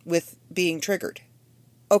with being triggered.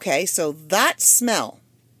 Okay, so that smell,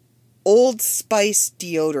 Old Spice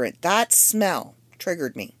deodorant, that smell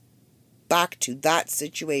triggered me back to that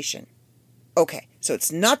situation. Okay, so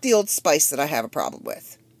it's not the Old Spice that I have a problem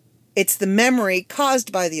with. It's the memory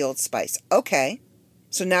caused by the Old Spice. Okay,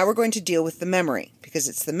 so now we're going to deal with the memory, because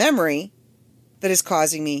it's the memory that is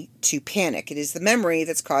causing me to panic. It is the memory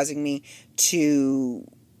that's causing me to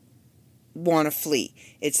want to flee.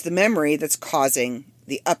 It's the memory that's causing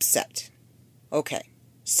the upset. Okay,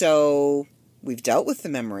 so we've dealt with the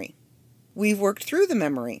memory. We've worked through the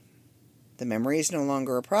memory. The memory is no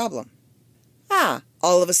longer a problem.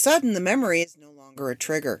 All of a sudden the memory is no longer a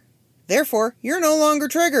trigger. Therefore, you're no longer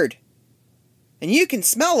triggered. And you can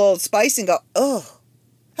smell Old Spice and go, oh,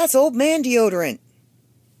 that's old man deodorant.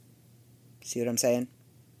 See what I'm saying?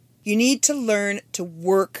 You need to learn to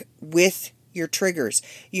work with your triggers.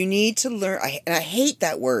 You need to learn, and I hate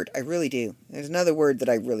that word. I really do. There's another word that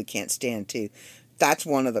I really can't stand too. That's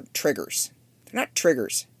one of the triggers. They're not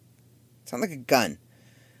triggers. It's not like a gun.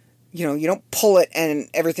 You know, you don't pull it and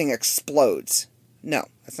everything explodes. No,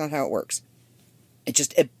 that's not how it works.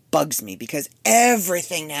 It bugs me because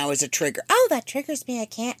everything now is a trigger. Oh, that triggers me, I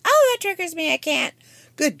can't. Oh, that triggers me, I can't.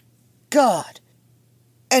 Good God.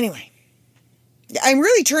 Anyway, I'm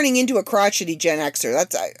really turning into a crotchety Gen Xer.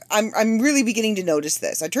 I'm really beginning to notice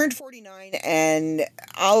this. I turned 49 and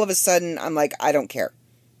all of a sudden I'm like, I don't care.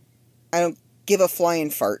 I don't give a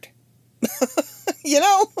flying fart. You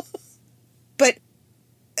know? But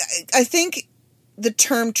I think the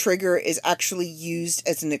term trigger is actually used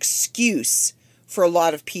as an excuse for a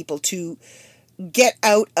lot of people to get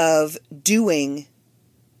out of doing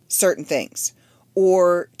certain things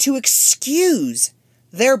or to excuse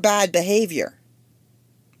their bad behavior.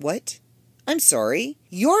 What? I'm sorry.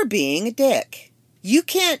 You're being a dick. You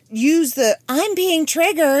can't use the I'm being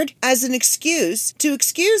triggered as an excuse to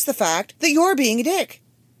excuse the fact that you're being a dick.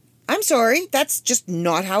 I'm sorry. That's just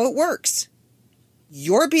not how it works.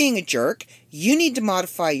 You're being a jerk. You need to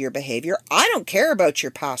modify your behavior. I don't care about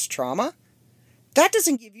your past trauma. That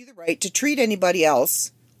doesn't give you the right to treat anybody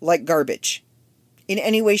else like garbage in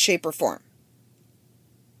any way, shape, or form.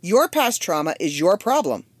 Your past trauma is your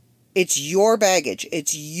problem. It's your baggage.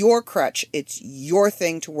 It's your crutch. It's your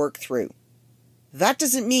thing to work through. That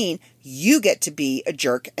doesn't mean you get to be a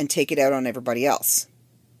jerk and take it out on everybody else.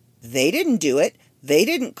 They didn't do it. They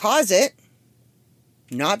didn't cause it.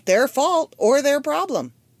 Not their fault or their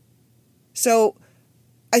problem. So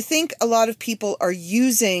I think a lot of people are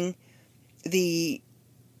using the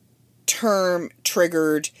term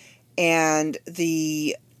triggered and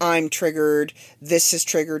the I'm triggered, this has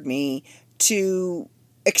triggered me, to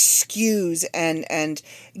excuse and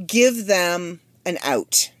give them an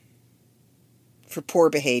out for poor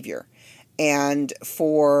behavior and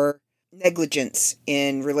for negligence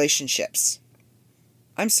in relationships.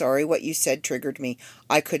 I'm sorry, what you said triggered me.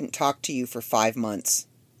 I couldn't talk to you for 5 months.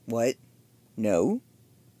 What? No.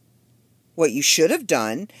 What you should have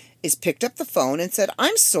done is picked up the phone and said,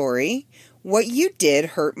 I'm sorry. What you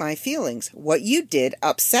did hurt my feelings. What you did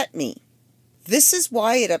upset me. This is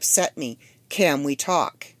why it upset me. Can we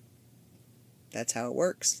talk? That's how it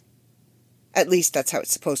works. At least that's how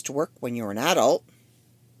it's supposed to work when you're an adult.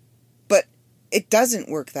 But it doesn't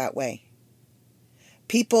work that way.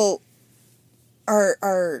 People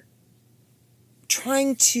are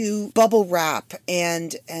trying to bubble wrap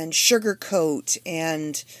and sugarcoat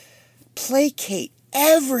and placate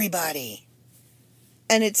everybody.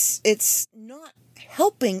 And it's not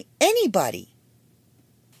helping anybody.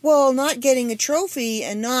 Well, not getting a trophy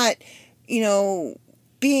and not,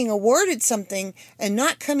 being awarded something and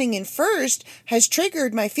not coming in first has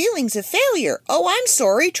triggered my feelings of failure. Oh, I'm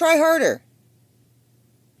sorry. Try harder.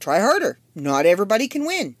 Try harder. Not everybody can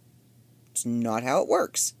win. It's not how it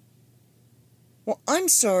works. Well, I'm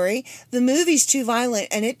sorry. The movie's too violent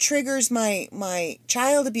and it triggers my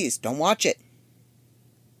child abuse. Don't watch it.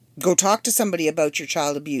 Go talk to somebody about your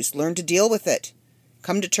child abuse. Learn to deal with it.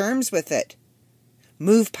 Come to terms with it.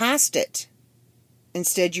 Move past it.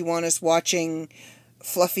 Instead, you want us watching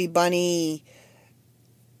fluffy bunny,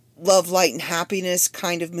 love, light, and happiness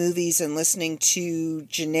kind of movies and listening to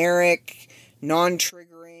generic,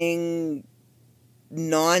 non-triggering,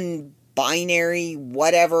 binary,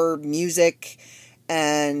 whatever, music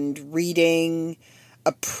and reading,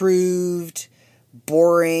 approved,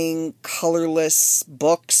 boring, colorless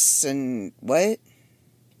books and what?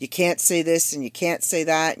 You can't say this and you can't say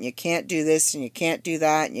that and you can't do this and you can't do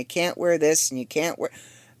that and you can't wear this and you can't wear...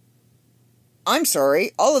 I'm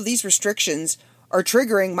sorry, all of these restrictions are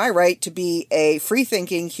triggering my right to be a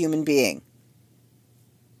free-thinking human being.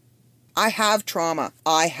 I have trauma.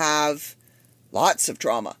 I have lots of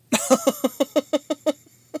trauma.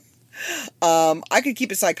 I could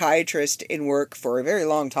keep a psychiatrist in work for a very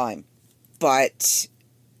long time, but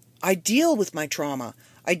I deal with my trauma.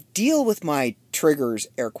 I deal with my triggers,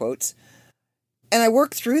 air quotes, and I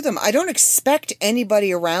work through them. I don't expect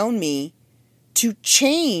anybody around me to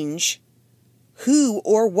change who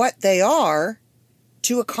or what they are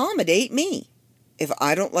to accommodate me. If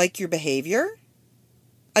I don't like your behavior,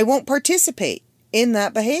 I won't participate in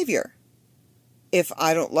that behavior. If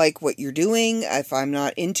I don't like what you're doing, if I'm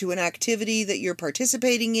not into an activity that you're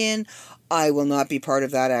participating in, I will not be part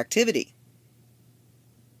of that activity.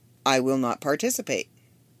 I will not participate.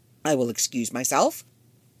 I will excuse myself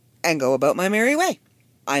and go about my merry way.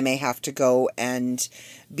 I may have to go and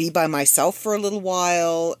be by myself for a little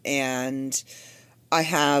while, and I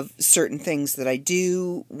have certain things that I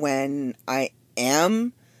do when I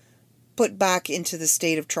am put back into the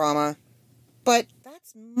state of trauma, but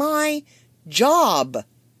that's my job.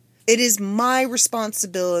 It is my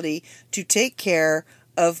responsibility to take care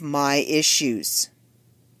of my issues.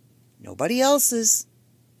 Nobody else's.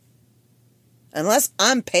 Unless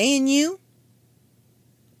I'm paying you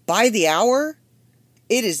by the hour,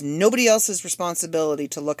 it is nobody else's responsibility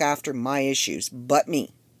to look after my issues but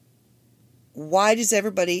me. Why does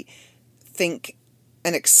everybody think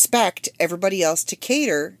and expect everybody else to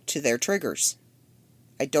cater to their triggers?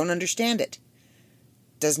 I don't understand it.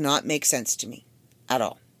 Does not make sense to me at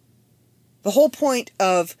all. The whole point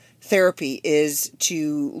of therapy is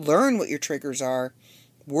to learn what your triggers are,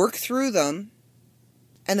 work through them,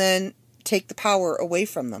 and then take the power away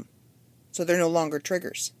from them so they're no longer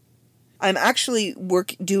triggers. I'm actually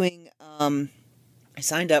I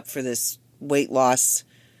signed up for this weight loss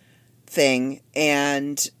thing,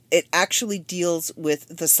 and it actually deals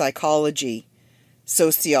with the psychology,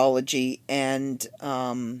 sociology, and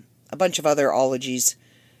a bunch of other ologies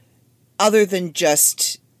other than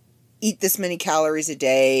just eat this many calories a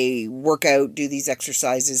day, work out, do these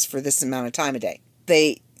exercises for this amount of time a day.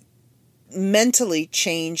 They mentally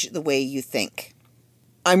change the way you think.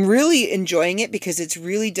 I'm really enjoying it because it's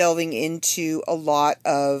really delving into a lot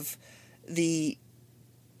of the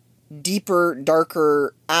deeper,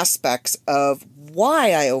 darker aspects of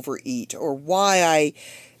why I overeat or why I,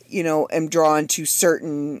 am drawn to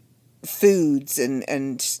certain foods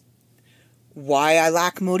and why I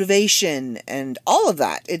lack motivation and all of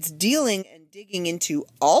that. It's dealing and digging into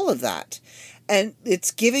all of that. And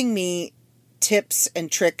it's giving me tips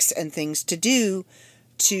and tricks and things to do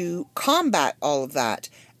to combat all of that.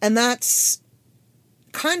 And that's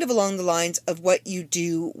kind of along the lines of what you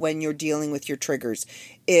do when you're dealing with your triggers.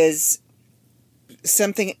 Is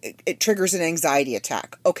something, it triggers an anxiety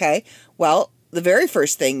attack. Okay, well, the very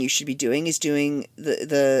first thing you should be doing is doing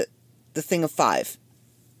the thing of 5.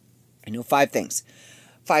 I know 5 things.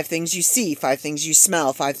 5 things you see, 5 things you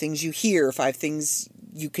smell, 5 things you hear, 5 things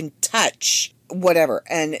you can touch, whatever.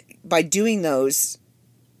 And by doing those,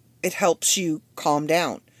 it helps you calm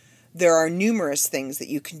down. There are numerous things that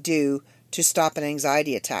you can do to stop an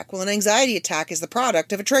anxiety attack. Well, an anxiety attack is the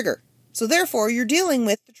product of a trigger. So therefore, you're dealing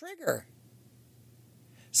with the trigger.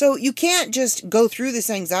 So you can't just go through this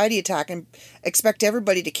anxiety attack and expect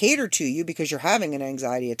everybody to cater to you because you're having an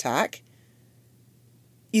anxiety attack.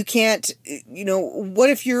 You can't, what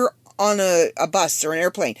if you're on a bus or an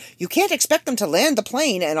airplane? You can't expect them to land the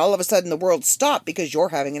plane and all of a sudden the world stop because you're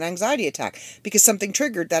having an anxiety attack because something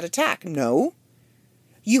triggered that attack. No.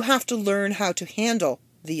 You have to learn how to handle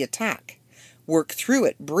the attack. Work through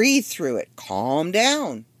it, breathe through it, calm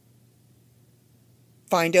down.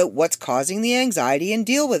 Find out what's causing the anxiety and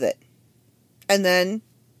deal with it. And then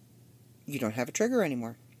you don't have a trigger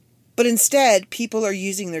anymore. But instead, people are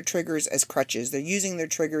using their triggers as crutches. They're using their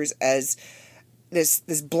triggers as this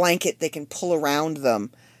blanket they can pull around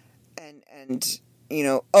them. And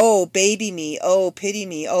oh, baby me. Oh, pity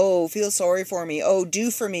me. Oh, feel sorry for me. Oh,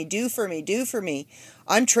 do for me, do for me, do for me.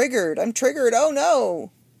 I'm triggered. Oh,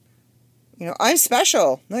 no. I'm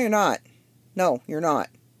special. No, you're not. No, you're not.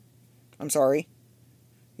 I'm sorry.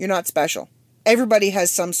 You're not special. Everybody has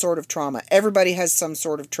some sort of trauma. Everybody has some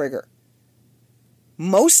sort of trigger.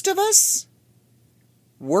 Most of us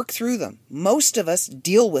work through them. Most of us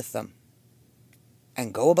deal with them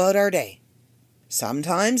and go about our day.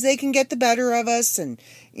 Sometimes they can get the better of us, and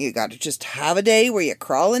you got to just have a day where you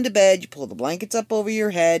crawl into bed, you pull the blankets up over your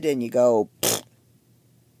head, and you go,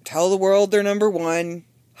 tell the world they're number one,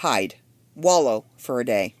 hide, wallow for a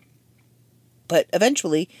day. But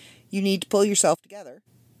eventually, you need to pull yourself together,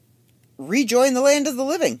 rejoin the land of the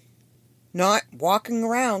living, not walking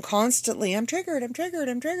around constantly, I'm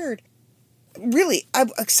triggered. Really,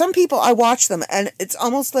 some people, I watch them, and it's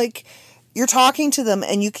almost like you're talking to them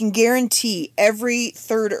and you can guarantee every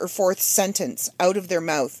third or fourth sentence out of their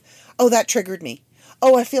mouth, oh, that triggered me.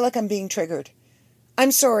 Oh, I feel like I'm being triggered.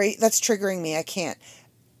 I'm sorry, that's triggering me. I can't.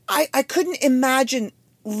 I couldn't imagine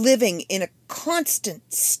living in a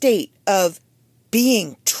constant state of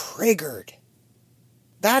being triggered.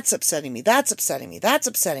 That's upsetting me.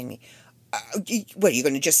 What, you're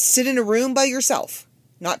going to just sit in a room by yourself?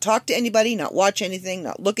 Not talk to anybody, not watch anything,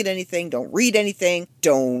 not look at anything, don't read anything,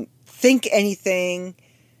 don't think anything,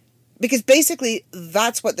 because basically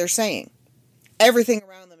that's what they're saying. Everything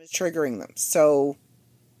around them is triggering them. So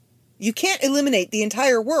you can't eliminate the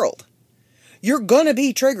entire world. You're going to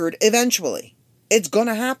be triggered eventually. It's going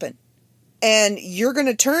to happen. And you're going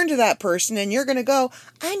to turn to that person and you're going to go,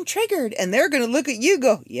 I'm triggered. And they're going to look at you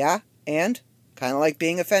go, yeah, and? Kind of like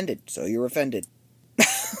being offended. So you're offended.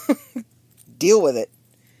 Deal with it.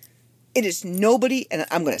 It is nobody, and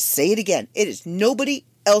I'm going to say it again, it is nobody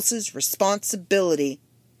else's responsibility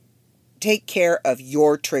to take care of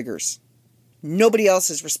your triggers. Nobody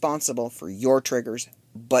else is responsible for your triggers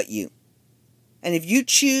but you. And if you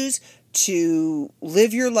choose to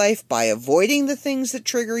live your life by avoiding the things that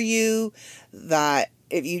trigger you, that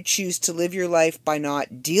if you choose to live your life by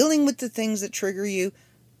not dealing with the things that trigger you,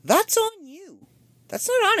 that's on you. That's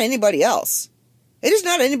not on anybody else. It is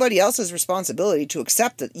not anybody else's responsibility to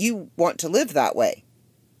accept that you want to live that way.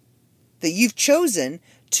 That you've chosen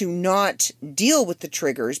to not deal with the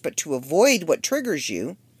triggers, but to avoid what triggers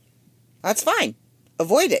you. That's fine.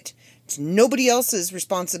 Avoid it. It's nobody else's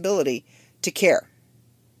responsibility to care.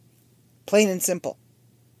 Plain and simple.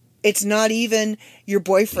 It's not even your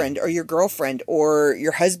boyfriend or your girlfriend or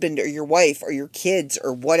your husband or your wife or your kids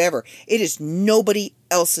or whatever. It is nobody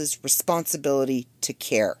else's responsibility to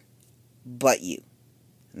care but you.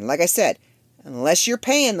 And like I said, unless you're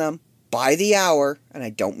paying them by the hour, and I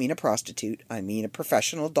don't mean a prostitute, I mean a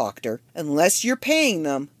professional doctor, unless you're paying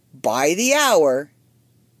them by the hour,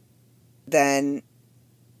 then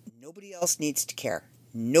nobody else needs to care.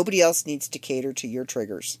 Nobody else needs to cater to your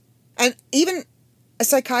triggers. And even a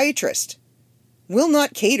psychiatrist will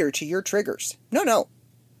not cater to your triggers. No.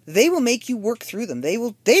 They will make you work through them. They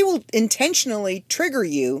will intentionally trigger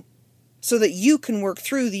you so that you can work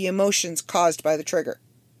through the emotions caused by the trigger.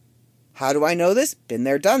 How do I know this? Been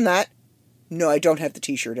there, done that. No, I don't have the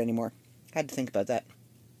t-shirt anymore. Had to think about that.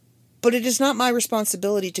 But it is not my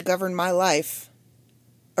responsibility to govern my life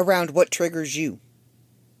around what triggers you.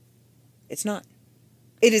 It's not.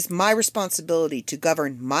 It is my responsibility to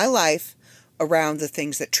govern my life around the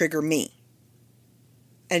things that trigger me.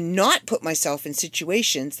 And not put myself in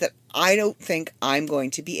situations that I don't think I'm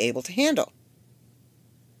going to be able to handle.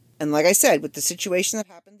 And like I said, with the situation that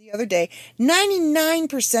happened the other day,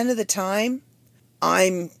 99% of the time,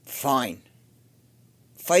 I'm fine.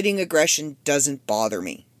 Fighting aggression doesn't bother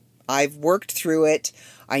me. I've worked through it.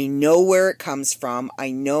 I know where it comes from.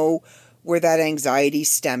 I know where that anxiety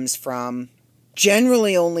stems from.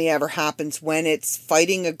 Generally only ever happens when it's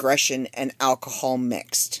fighting aggression and alcohol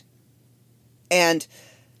mixed. And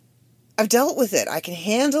I've dealt with it. I can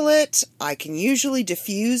handle it. I can usually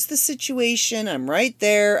diffuse the situation. I'm right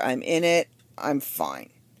there. I'm in it. I'm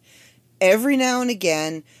fine. Every now and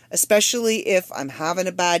again, especially if I'm having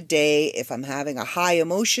a bad day, if I'm having a high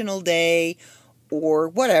emotional day, or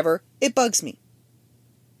whatever, it bugs me.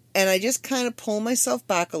 And I just kind of pull myself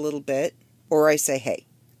back a little bit, or I say, hey,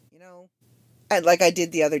 and like I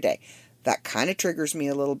did the other day, that kind of triggers me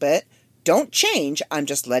a little bit. Don't change. I'm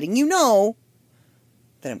just letting you know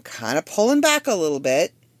that I'm kind of pulling back a little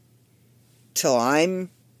bit till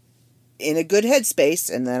I'm in a good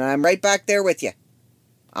headspace, and then I'm right back there with you.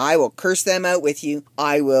 I will curse them out with you.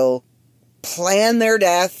 I will plan their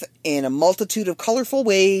death in a multitude of colorful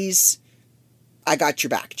ways. I got your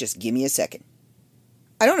back. Just give me a second.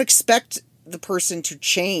 I don't expect the person to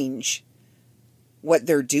change what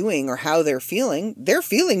they're doing or how they're feeling. Their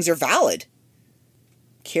feelings are valid.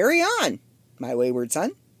 Carry on, my wayward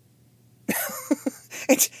son.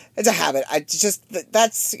 It's a habit. I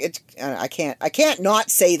can't not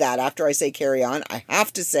say that after I say carry on. I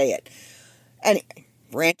have to say it. Anyway,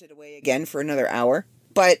 ranted away again for another hour.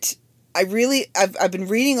 But I've been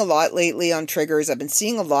reading a lot lately on triggers. I've been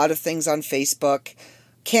seeing a lot of things on Facebook.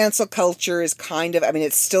 cancel culture is kind of, I mean,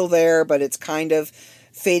 it's still there, but it's kind of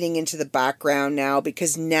fading into the background now,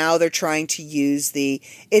 because now they're trying to use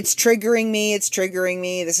it's triggering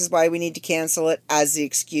me, this is why we need to cancel it, as the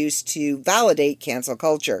excuse to validate cancel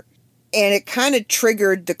culture. And it kind of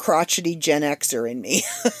triggered the crotchety Gen Xer in me.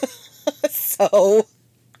 So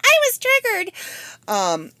I was triggered.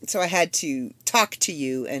 So I had to talk to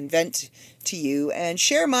you and vent to you and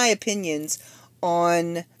share my opinions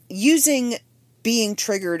on using being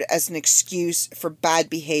triggered as an excuse for bad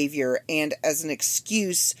behavior and as an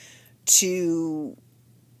excuse to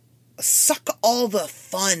suck all the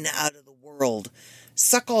fun out of the world,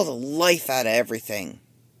 suck all the life out of everything.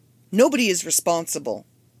 Nobody is responsible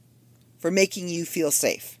for making you feel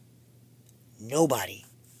safe. Nobody.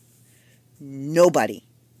 Nobody.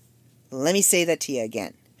 Let me say that to you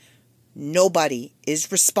again. Nobody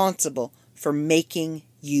is responsible for making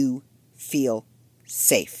you feel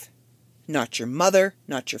safe. Not your mother,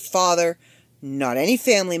 not your father, not any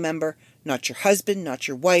family member, not your husband, not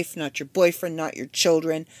your wife, not your boyfriend, not your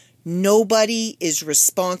children. Nobody is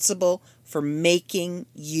responsible for making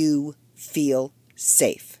you feel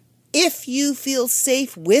safe. If you feel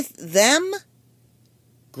safe with them,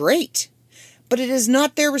 great. But it is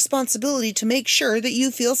not their responsibility to make sure that you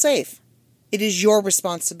feel safe. It is your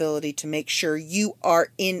responsibility to make sure you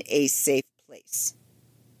are in a safe place.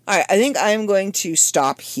 All right, I think I'm going to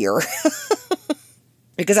stop here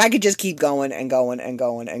because I could just keep going and going and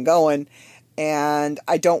going and going, and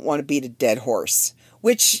I don't want to beat a dead horse.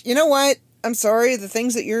 Which, you know what? I'm sorry, the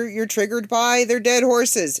things that you're triggered by, they're dead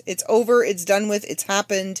horses. It's over, it's done with, it's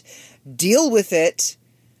happened. Deal with it,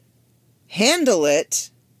 handle it,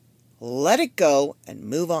 let it go, and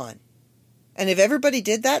move on. And if everybody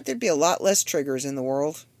did that, there'd be a lot less triggers in the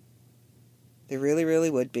world. There really, really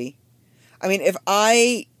would be. I mean, if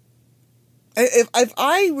I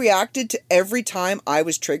reacted to every time I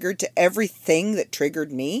was triggered, to everything that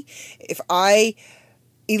triggered me, if I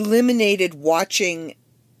eliminated watching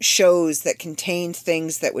shows that contained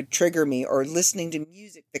things that would trigger me, or listening to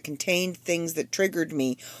music that contained things that triggered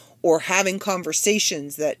me, or having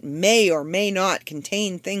conversations that may or may not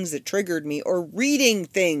contain things that triggered me, or reading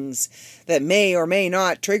things that may or may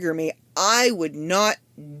not trigger me, I would not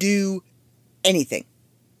do anything.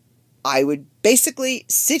 I would basically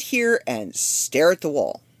sit here and stare at the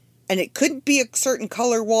wall. And it couldn't be a certain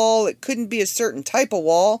color wall, it couldn't be a certain type of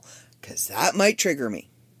wall, because that might trigger me.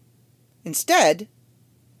 Instead,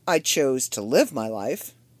 I chose to live my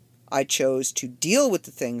life. I chose to deal with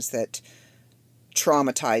the things that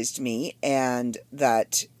traumatized me and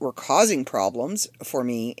that were causing problems for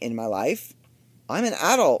me in my life. I'm an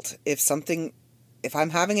adult. If I'm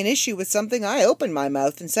having an issue with something, I open my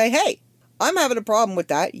mouth and say, hey, I'm having a problem with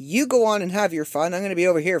that. You go on and have your fun. I'm going to be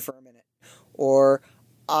over here for a minute. Or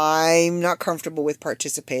I'm not comfortable with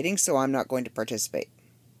participating, so I'm not going to participate.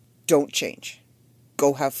 Don't change.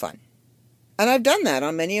 Go have fun. And I've done that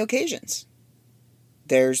on many occasions.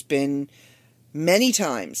 There's been many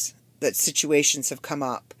times that situations have come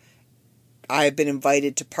up. I have been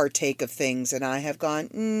invited to partake of things and I have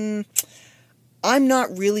gone, I'm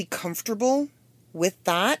not really comfortable with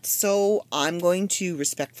that, so I'm going to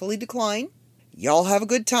respectfully decline. Y'all have a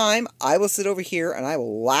good time. I will sit over here and I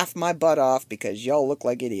will laugh my butt off because y'all look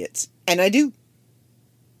like idiots. And I do.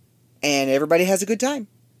 And everybody has a good time.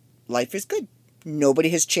 Life is good. Nobody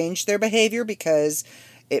has changed their behavior because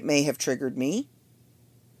it may have triggered me.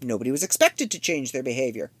 Nobody was expected to change their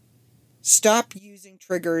behavior. Stop using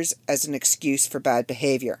triggers as an excuse for bad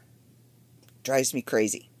behavior. Drives me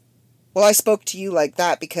crazy. Well, I spoke to you like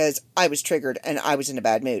that because I was triggered and I was in a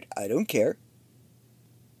bad mood. I don't care.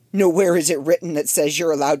 Nowhere is it written that says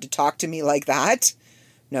you're allowed to talk to me like that.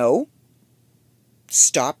 No.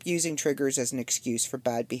 Stop using triggers as an excuse for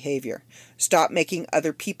bad behavior. Stop making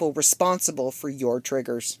other people responsible for your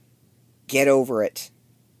triggers. Get over it.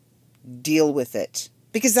 Deal with it.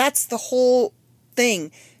 Because that's the whole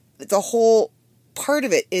thing. The whole part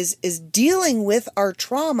of it is dealing with our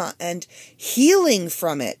trauma and healing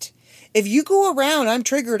from it. If you go around, I'm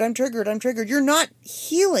triggered, you're not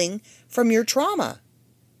healing from your trauma.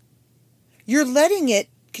 You're letting it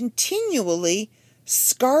continually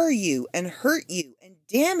scar you and hurt you and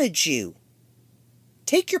damage you.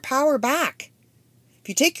 Take your power back. If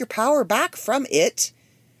you take your power back from it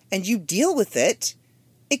and you deal with it,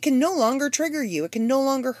 it can no longer trigger you. It can no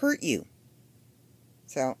longer hurt you.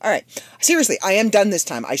 So, all right. Seriously, I am done this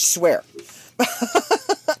time. I swear.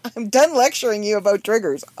 I'm done lecturing you about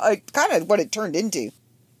triggers. Kind of what it turned into.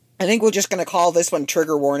 I think we're just going to call this one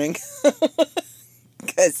trigger warning.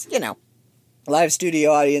 Because, live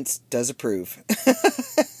studio audience does approve.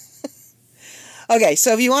 Okay,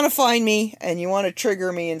 so if you want to find me and you want to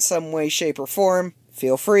trigger me in some way, shape, or form,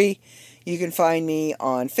 feel free. You can find me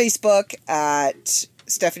on Facebook at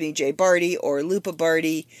Stephanie J. Barty or Lupa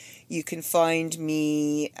Barty. You can find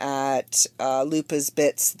me at Lupa's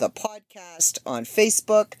Bits, the podcast, on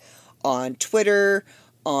Facebook, on Twitter,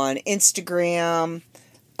 on Instagram.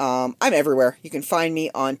 I'm everywhere. You can find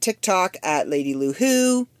me on TikTok at Lady Lou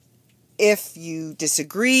Who. If you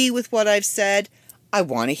disagree with what I've said, I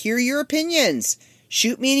want to hear your opinions.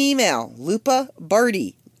 Shoot me an email,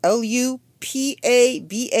 lupabardy,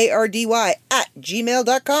 LUPABARDY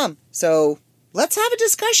 @gmail.com. So let's have a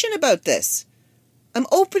discussion about this. I'm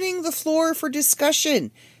opening the floor for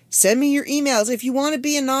discussion. Send me your emails. If you want to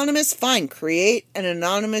be anonymous, fine. Create an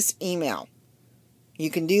anonymous email. You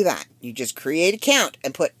can do that. You just create an account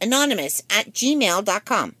and put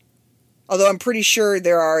anonymous@gmail.com. Although I'm pretty sure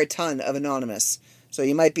there are a ton of anonymous. So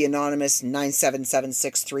you might be anonymous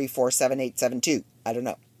 97763477872. I don't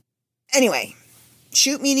know. Anyway,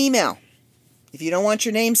 shoot me an email. If you don't want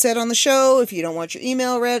your name said on the show, if you don't want your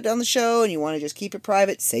email read on the show, and you want to just keep it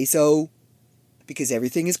private, say so. Because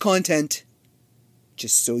everything is content.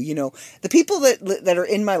 Just so you know. The people that are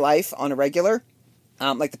in my life on a regular,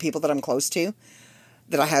 like the people that I'm close to,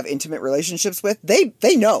 that I have intimate relationships with,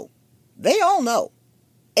 they know. They all know.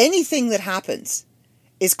 Anything that happens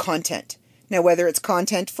is content. Now, whether it's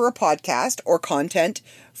content for a podcast or content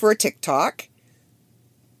for a TikTok,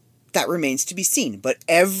 that remains to be seen. But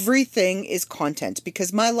everything is content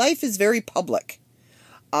because my life is very public.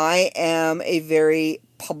 I am a very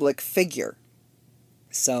public figure.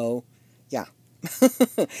 So, yeah.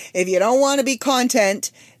 If you don't want to be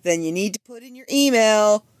content, then you need to put in your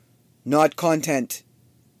email, not content,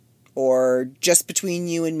 or just between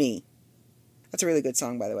you and me. That's a really good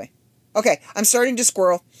song, by the way. Okay, I'm starting to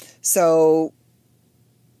squirrel, so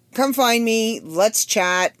come find me, let's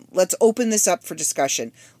chat, let's open this up for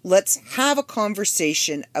discussion. Let's have a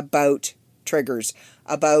conversation about triggers,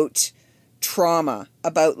 about trauma,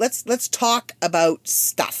 about, let's talk about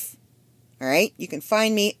stuff. All right, you can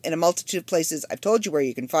find me in a multitude of places. I've told you where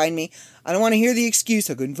you can find me. I don't want to hear the excuse,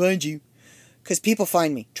 I couldn't find you. Because people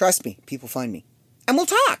find me. Trust me, people find me. And we'll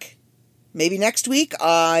talk. Maybe next week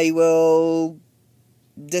I will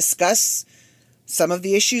discuss some of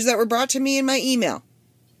the issues that were brought to me in my email.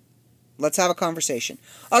 Let's have a conversation.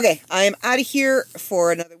 Okay, I am out of here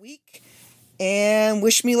for another week. And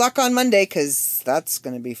wish me luck on Monday, because that's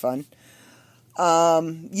going to be fun.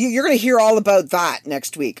 You're going to hear all about that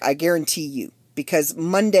next week. I guarantee you. Because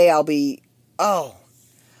Monday I'll be... Oh.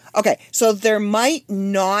 Okay, so there might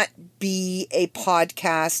not be a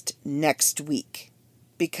podcast next week.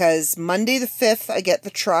 Because Monday the 5th, I get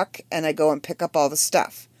the truck and I go and pick up all the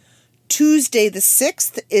stuff. Tuesday the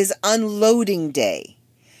 6th is unloading day,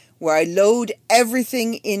 where I load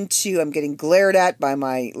everything into, I'm getting glared at by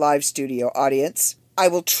my live studio audience. I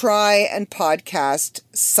will try and podcast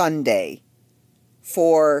Sunday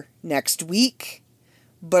for next week,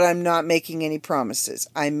 but I'm not making any promises.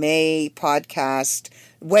 I may podcast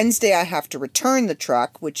Wednesday. I have to return the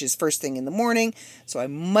truck, which is first thing in the morning, so I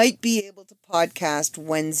might be able to podcast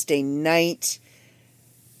Wednesday night.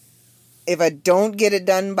 If I don't get it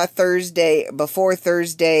done by Thursday, before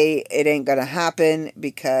Thursday, it ain't gonna happen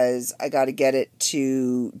because I gotta get it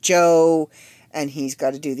to Joe and he's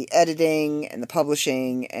got to do the editing and the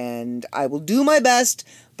publishing, and I will do my best,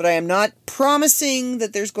 but I am not promising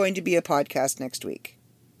that there's going to be a podcast next week.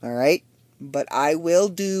 All right? But I will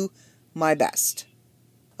do my best.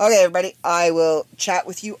 Okay, everybody, I will chat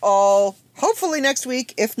with you all hopefully next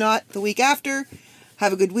week, if not the week after.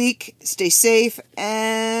 Have a good week, stay safe,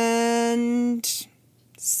 and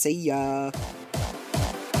see ya.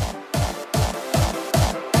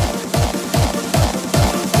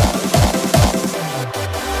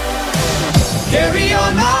 Carry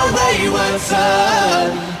on my wayward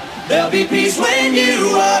son. There'll be peace when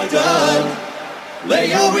you are done. Lay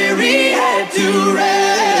your weary head to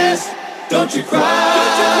rest. Don't you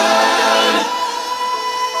cry.